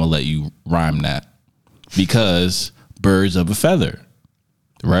 and I'm going to let you rhyme that, because birds of a feather,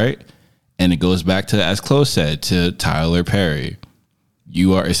 right? And it goes back to, as Chloe said, to Tyler Perry.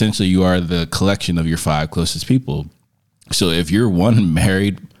 You are the collection of your 5 closest people. So if you're one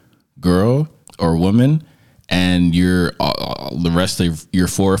married girl or woman, and the rest of your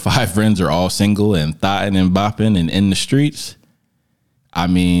 4 or 5 friends are all single and thotting and bopping and in the streets, I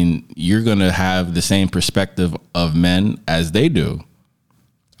mean, you're going to have the same perspective of men as they do.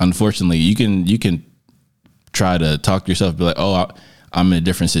 Unfortunately, you can try to talk to yourself, be like, oh, I'm in a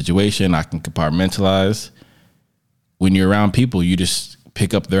different situation. I can compartmentalize. When you're around people, you just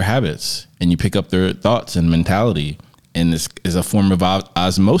pick up their habits and you pick up their thoughts and mentality. And this is a form of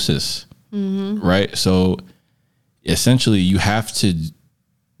osmosis, right? So essentially, you have to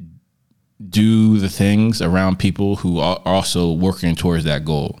do the things around people who are also working towards that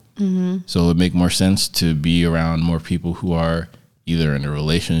goal. So it would make more sense to be around more people who are either in a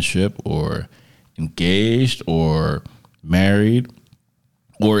relationship or engaged or married,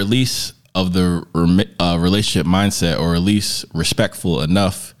 or at least of the relationship mindset, or at least respectful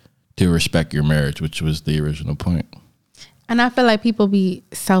enough to respect your marriage, which was the original point. And I feel like people be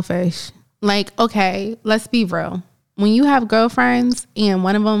selfish. Like, okay, let's be real. When you have girlfriends and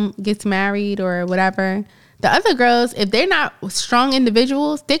one of them gets married or whatever, the other girls, if they're not strong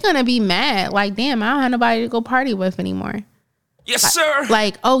individuals, they're going to be mad. Like, damn, I don't have nobody to go party with anymore. Yes, sir.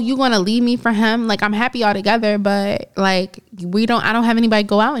 Like, oh, you want to leave me for him? Like, I'm happy all together, but like, I don't have anybody to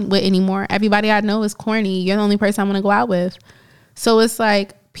go out with anymore. Everybody I know is corny. You're the only person I want to go out with. So it's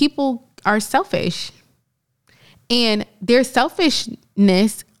like, people are selfish. And their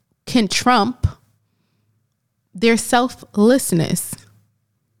selfishness can trump their selflessness.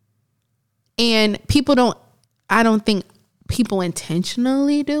 And I don't think people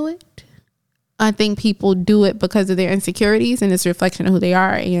intentionally do it. I think people do it because of their insecurities and it's a reflection of who they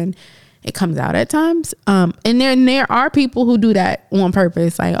are, and it comes out at times. And there are people who do that on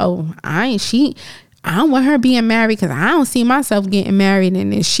purpose. Like, oh, I don't want her being married because I don't see myself getting married.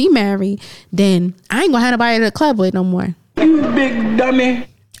 And if she married, then I ain't gonna have nobody to the club with no more. You big dummy.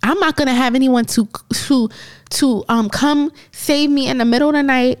 I'm not gonna have anyone to come save me in the middle of the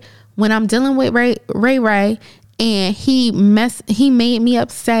night when I'm dealing with Ray, and he made me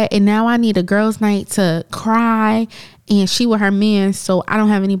upset, and now I need a girl's night to cry, and she with her man, so I don't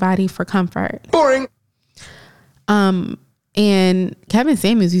have anybody for comfort. Boring. And Kevin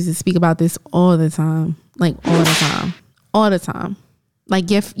Samuels used to speak about this all the time. Like all the time. Like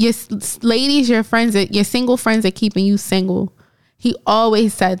your ladies, your friends, your single friends are keeping you single. He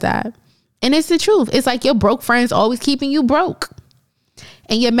always said that. And it's the truth. It's like your broke friends always keeping you broke.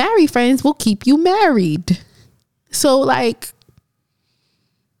 And your married friends will keep you married. So like,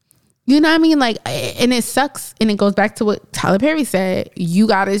 you know what I mean? Like, and it sucks. And it goes back to what Tyler Perry said. You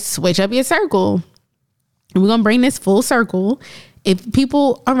got to switch up your circle. And we're going to bring this full circle. If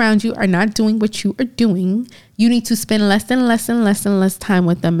people around you are not doing what you are doing, you need to spend less time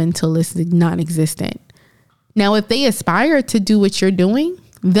with them until it's non-existent. Now, if they aspire to do what you're doing,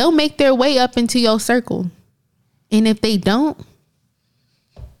 they'll make their way up into your circle. And if they don't,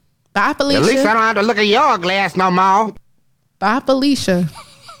 bye, Felicia. At least I don't have to look at your glass no more. Bye, Felicia.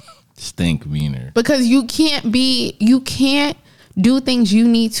 Stink meaner. Because you can't do things you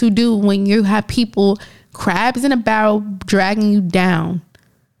need to do when you have people crabs in a barrel dragging you down.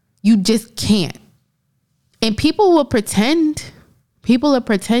 You just can't. And people will pretend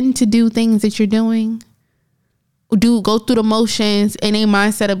to do things that you're doing. Go through the motions, and their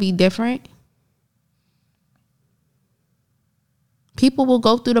mindset will be different. People will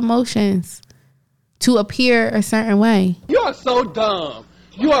go through the motions to appear a certain way. You are so dumb.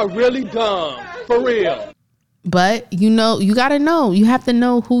 You are really dumb. For real. But you gotta know. You have to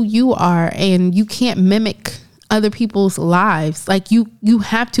know who you are, and you can't mimic other people's lives. Like you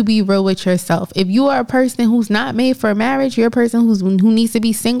have to be real with yourself. If you are a person who's not made for marriage, you're a person who needs to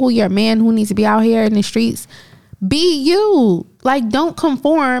be single, you're a man who needs to be out here in the streets. Be you. Like, don't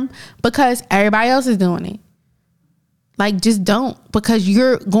conform because everybody else is doing it. Like, just don't, because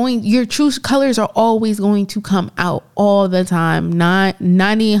your true colors are always going to come out all the time. Not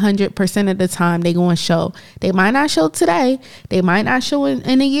 100% of the time they going to show. They might not show today. They might not show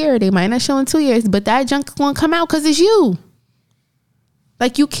in a year. They might not show in 2 years, but that junk is going to come out because it's you.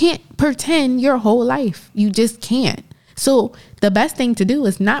 Like, you can't pretend your whole life. You just can't. So the best thing to do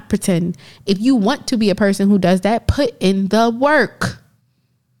is not pretend. If you want to be a person who does that, put in the work.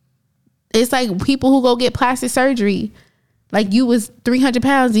 It's like people who go get plastic surgery. Like, you was 300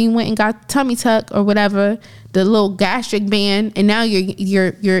 pounds and you went and got tummy tuck or whatever, the little gastric band, and now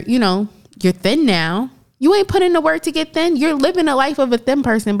you're thin now. You ain't put in the work to get thin. You're living a life of a thin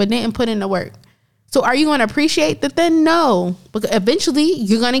person, but didn't put in the work. So are you going to appreciate the thin? No, because eventually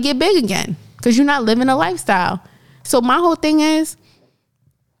you're going to get big again because you're not living a lifestyle. So my whole thing is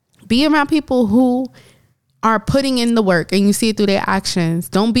be around people who are putting in the work, and you see it through their actions.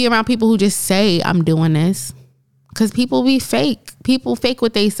 Don't be around people who just say, I'm doing this. Because people be fake. People fake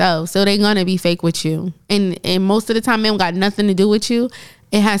with themselves. So they're going to be fake with you. And most of the time, it don't got nothing to do with you.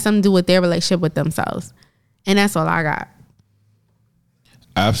 It has something to do with their relationship with themselves. And that's all I got.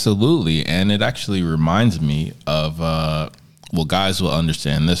 Absolutely. And it actually reminds me of, guys will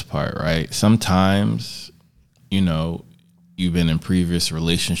understand this part, right? Sometimes, you've been in previous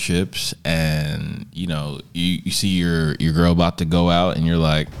relationships and, you see your girl about to go out and you're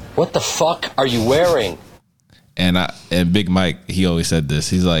like, what the fuck are you wearing? And Big Mike, he always said this.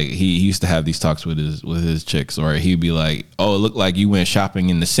 He's like, he used to have these talks with his chicks, or he'd be like, oh, it looked like you went shopping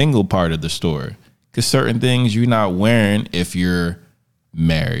in the single part of the store. Because certain things you're not wearing if you're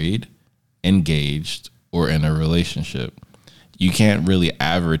married, engaged, or in a relationship. You can't really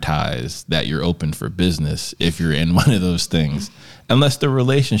advertise that you're open for business if you're in one of those things. Unless the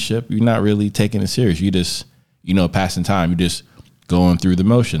relationship, you're not really taking it serious. You just, passing time. You're just going through the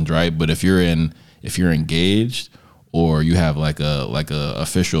motions, right? But if you're engaged or you have like a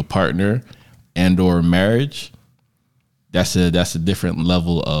official partner and or marriage, that's a different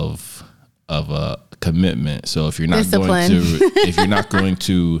level of commitment. So if you're not going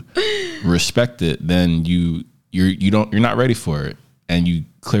to respect it, then you're not ready for it, and you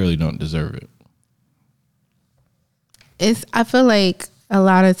clearly don't deserve it. I feel like a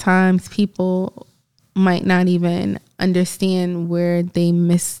lot of times people might not even understand where they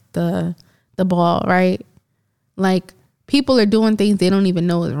missed the ball, right? Like, people are doing things they don't even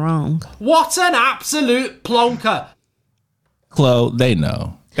know is wrong. What an absolute plonker. Chloe, they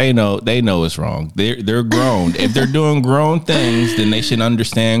know it's wrong. They're grown. If they're doing grown things, then they should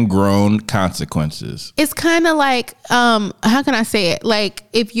understand grown consequences. It's kind of like, how can I say it? Like,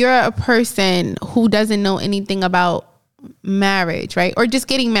 if you're a person who doesn't know anything about marriage, right? Or just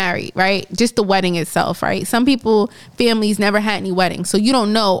getting married, right? Just the wedding itself, right? Some families never had any weddings, so you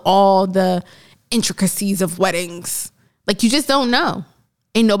don't know all the intricacies of weddings. Like, you just don't know.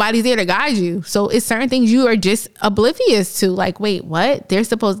 And nobody's there to guide you. So it's certain things you are just oblivious to. Like, wait, what?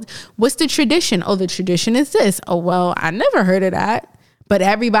 What's the tradition? Oh, the tradition is this. Oh, well, I never heard of that. But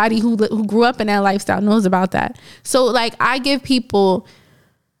everybody who grew up in that lifestyle knows about that. So, like, I give people,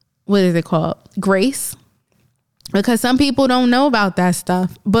 what is it called? Grace. Because some people don't know about that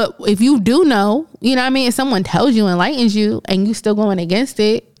stuff. But if you do know, you know what I mean? If someone tells you, enlightens you, and you still going against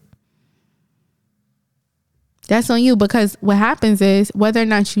it, that's on you. Because what happens is, whether or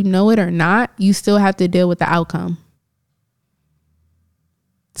not you know it or not, you still have to deal with the outcome.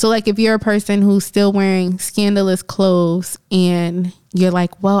 So, like, if you're a person who's still wearing scandalous clothes and you're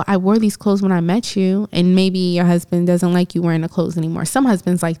like, well, I wore these clothes when I met you, and maybe your husband doesn't like you wearing the clothes anymore. Some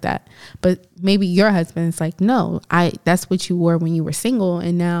husbands like that, but maybe your husband's like, no, that's what you wore when you were single,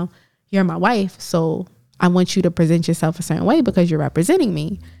 and now you're my wife, so I want you to present yourself a certain way because you're representing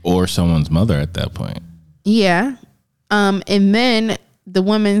me. Or someone's mother at that point. Yeah. And then the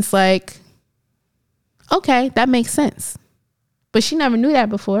woman's like, okay, that makes sense. But she never knew that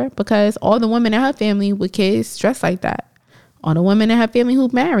before, because all the women in her family with kids dress like that. All the women in her family who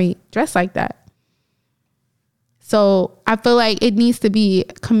married dress like that. So I feel like it needs to be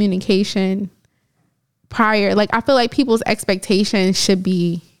communication prior. Like, I feel like people's expectations should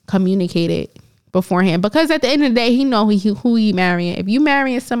be communicated beforehand, because at the end of the day, he know who he marrying. If you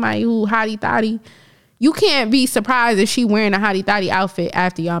marrying somebody who hottie thotty, you can't be surprised if she wearing a hottie thotty outfit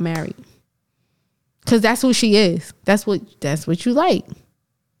after y'all married. Because that's who she is. That's what you like.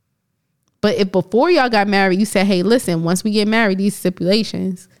 But if before y'all got married, you said, hey, listen, once we get married, these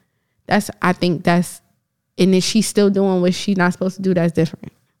stipulations, I think and if she's still doing what she's not supposed to do, that's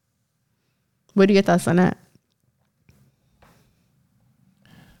different. What are your thoughts on that?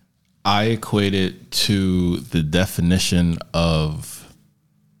 I equate it to the definition of,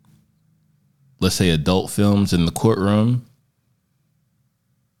 let's say, adult films in the courtroom.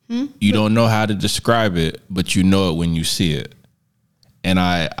 You don't know how to describe it, but you know it when you see it. And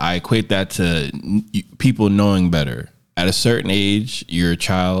I equate that to people knowing better. At a certain age, you're a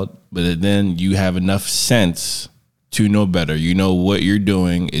child, but then you have enough sense to know better. You know what you're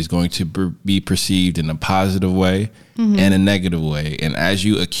doing is going to be perceived in a positive way and a negative way. And as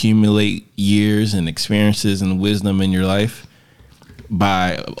you accumulate years and experiences and wisdom in your life,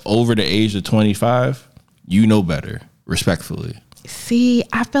 by over the age of 25, you know better, respectfully. See,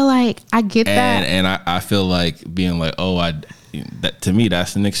 I feel like I get that. And I feel like being like, that to me,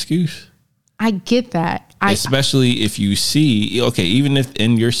 that's an excuse. I get that. Especially if you see, okay, even if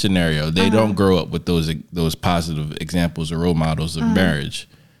in your scenario, they don't grow up with those positive examples or role models of marriage.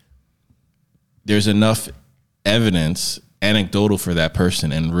 There's enough evidence, anecdotal, for that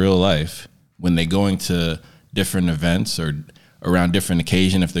person in real life when they're going to different events or around different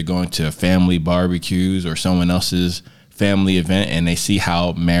occasions, if they're going to family barbecues or someone else's family event, and they see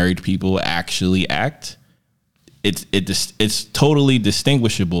how married people actually act, it's totally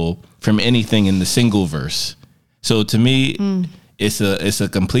distinguishable from anything in the single verse. So to me, it's a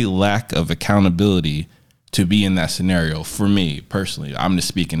complete lack of accountability to be in that scenario. For me personally, I'm just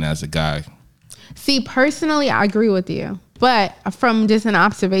speaking as a guy. See, personally, I agree with you, but from just an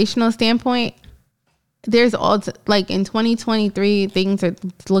observational standpoint, there's like in 2023 things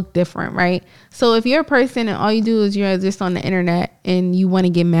look different, right? So if you're a person and all you do is you're just on the internet and you want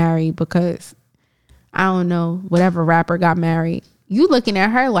to get married because, I don't know, whatever rapper got married, you looking at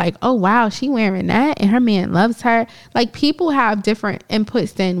her like, oh wow, she wearing that and her man loves her. Like, people have different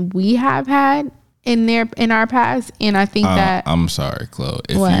inputs than we have had in our past, and I think that I'm sorry, Chloe,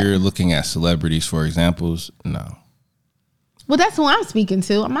 if you're looking at celebrities for examples, no. Well, that's who I'm speaking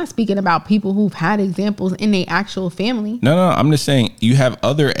to. I'm not speaking about people who've had examples in their actual family. No, I'm just saying you have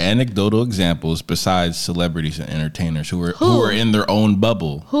other anecdotal examples besides celebrities and entertainers who are in their own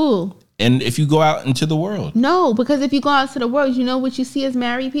bubble. Who? And if you go out into the world. No, because if you go out to the world, you know what you see as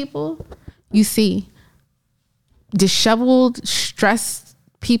married people? You see disheveled, stressed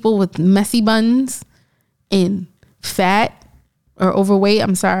people with messy buns and fat or overweight.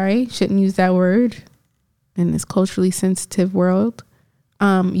 I'm sorry, shouldn't use that word in this culturally sensitive world.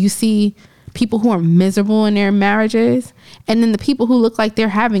 You see people who are miserable in their marriages, and then the people who look like they're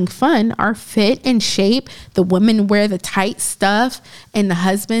having fun are fit and shape. The women wear the tight stuff, and the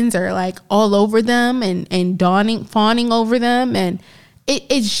husbands are like all over them and fawning over them, and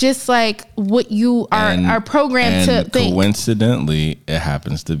it's just like what you are programmed to think. Coincidentally, it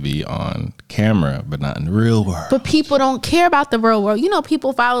happens to be on camera, but not in the real world. But people don't care about the real world. You know,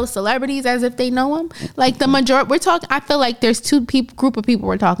 people follow celebrities as if they know them. Like the majority, I feel like there's two group of people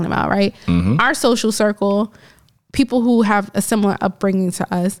we're talking about, right? Mm-hmm. Our social circle, people who have a similar upbringing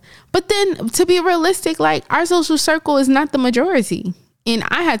to us. But then to be realistic, like our social circle is not the majority. And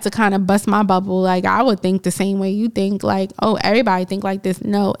I had to kind of bust my bubble. Like, I would think the same way you think. Like, oh, everybody think like this.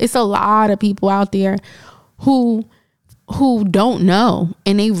 No, it's a lot of people out there who don't know.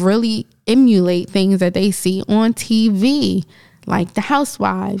 And they really emulate things that they see on TV. Like the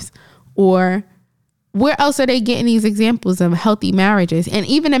Housewives. Or where else are they getting these examples of healthy marriages? And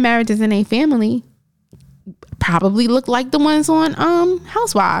even the marriages in a family probably look like the ones on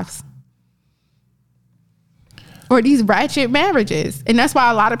Housewives. Or these ratchet marriages. And that's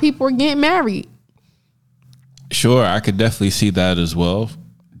why a lot of people are getting married. Sure, I could definitely see that as well.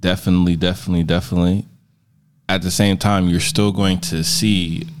 Definitely. At the same time, you're still going to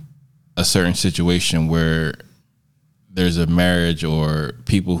see a certain situation where there's a marriage or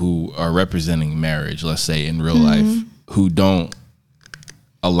people who are representing marriage, let's say in real life, who don't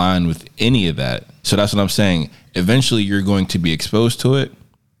align with any of that. So that's what I'm saying. Eventually, you're going to be exposed to it.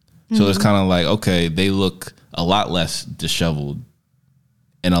 So it's kind of like, okay, they look a lot less disheveled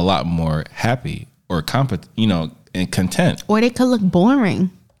and a lot more happy or competent, and content. Or they could look boring.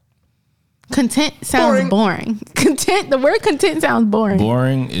 Content sounds boring. The word content sounds boring.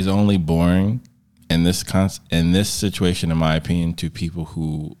 Boring is only boring in this situation, in my opinion, to people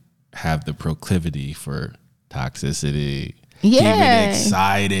who have the proclivity for toxicity. Yeah. Keep it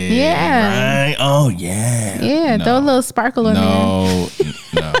excited. Yeah. Right? Oh, yeah. Yeah. No. Throw a little sparkle in there.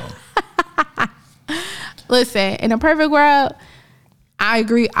 No. Listen, in a perfect world, I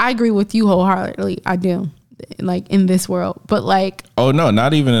agree with you wholeheartedly. I do. Like in this world. But like, oh no,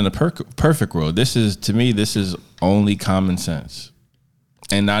 not even in a perfect world. To me, this is only common sense.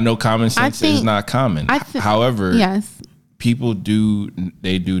 And I know common sense is not common. However, yes, people do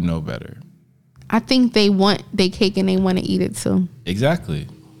know better. I think they want their cake and they want to eat it too. Exactly.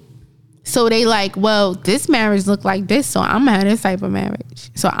 So they like, well, this marriage look like this, so I'm gonna have this type of marriage.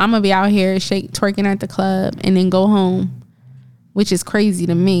 So I'm gonna be out here twerking at the club and then go home, which is crazy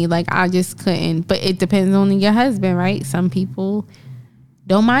to me. Like, I just couldn't. But it depends on your husband, right? Some people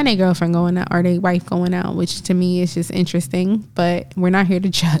don't mind their girlfriend going out or their wife going out, which to me is just interesting. But we're not here to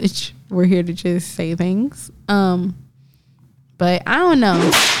judge. We're here to just say things. But I don't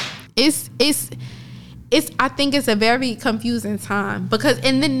know. I think it's a very confusing time because,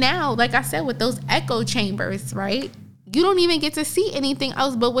 and then now, like I said, with those echo chambers, right? You don't even get to see anything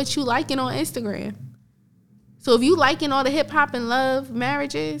else but what you liking on Instagram. So if you liking all the hip hop and love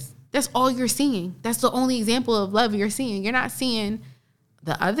marriages, that's all you're seeing. That's the only example of love you're seeing. You're not seeing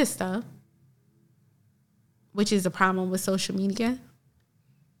the other stuff, which is a problem with social media.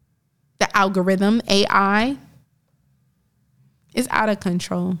 The algorithm, AI, is out of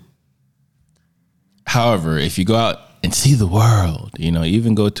control. However, if you go out and see the world,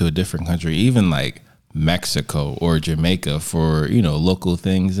 even go to a different country, even like Mexico or Jamaica for, local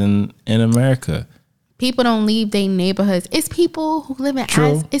things in America. People don't leave their neighborhoods. It's people who live in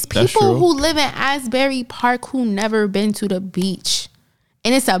who live in Asbury Park who never been to the beach.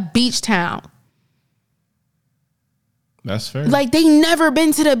 And it's a beach town. That's fair. Like, they never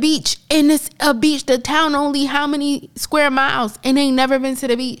been to the beach. And it's a beach. The town only how many square miles? And they never been to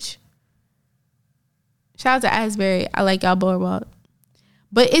the beach. Shout out to Asbury. I like y'all boardwalk.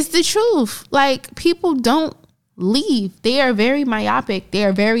 But it's the truth. Like, people don't leave. They are very myopic. They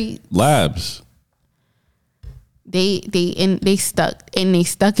are very labs. They stuck in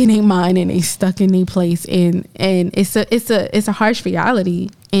their mind and they stuck in their place, and it's a harsh reality.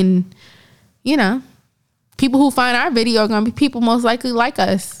 And people who find our video are gonna be people most likely like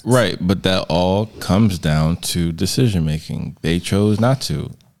us. Right, but that all comes down to decision making. They chose not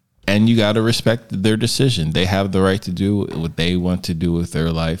to. And you got to respect their decision. They have the right to do what they want to do with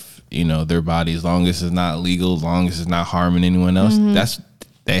their life, their body, as long as it's not legal, as long as it's not harming anyone else. Mm-hmm.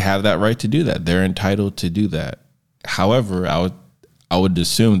 They have that right to do that. They're entitled to do that. However, I would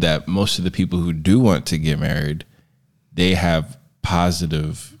assume that most of the people who do want to get married, they have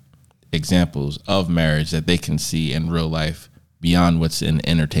positive examples of marriage that they can see in real life beyond what's in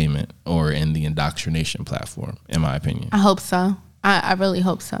entertainment or in the indoctrination platform, in my opinion. I hope so. I really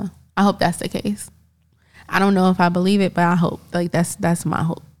hope so. I hope that's the case. I don't know if I believe it, but I hope. Like that's my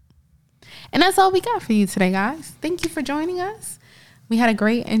hope. And that's all we got for you today, guys. Thank you for joining us. We had a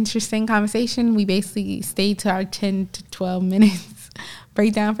great, interesting conversation. We basically stayed to our 10 to 12 minutes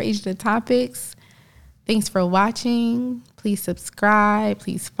breakdown for each of the topics. Thanks for watching. Please subscribe.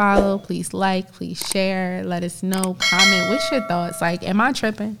 Please follow. Please like. Please share. Let us know. Comment. What's your thoughts? Like, am I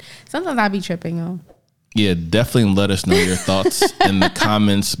tripping? Sometimes I be tripping, yo. Yeah, definitely let us know your thoughts in the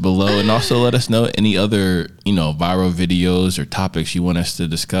comments below. And also let us know any other, viral videos or topics you want us to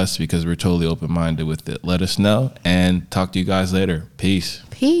discuss, because we're totally open-minded with it. Let us know and talk to you guys later. Peace.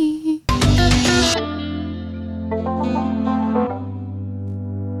 Peace.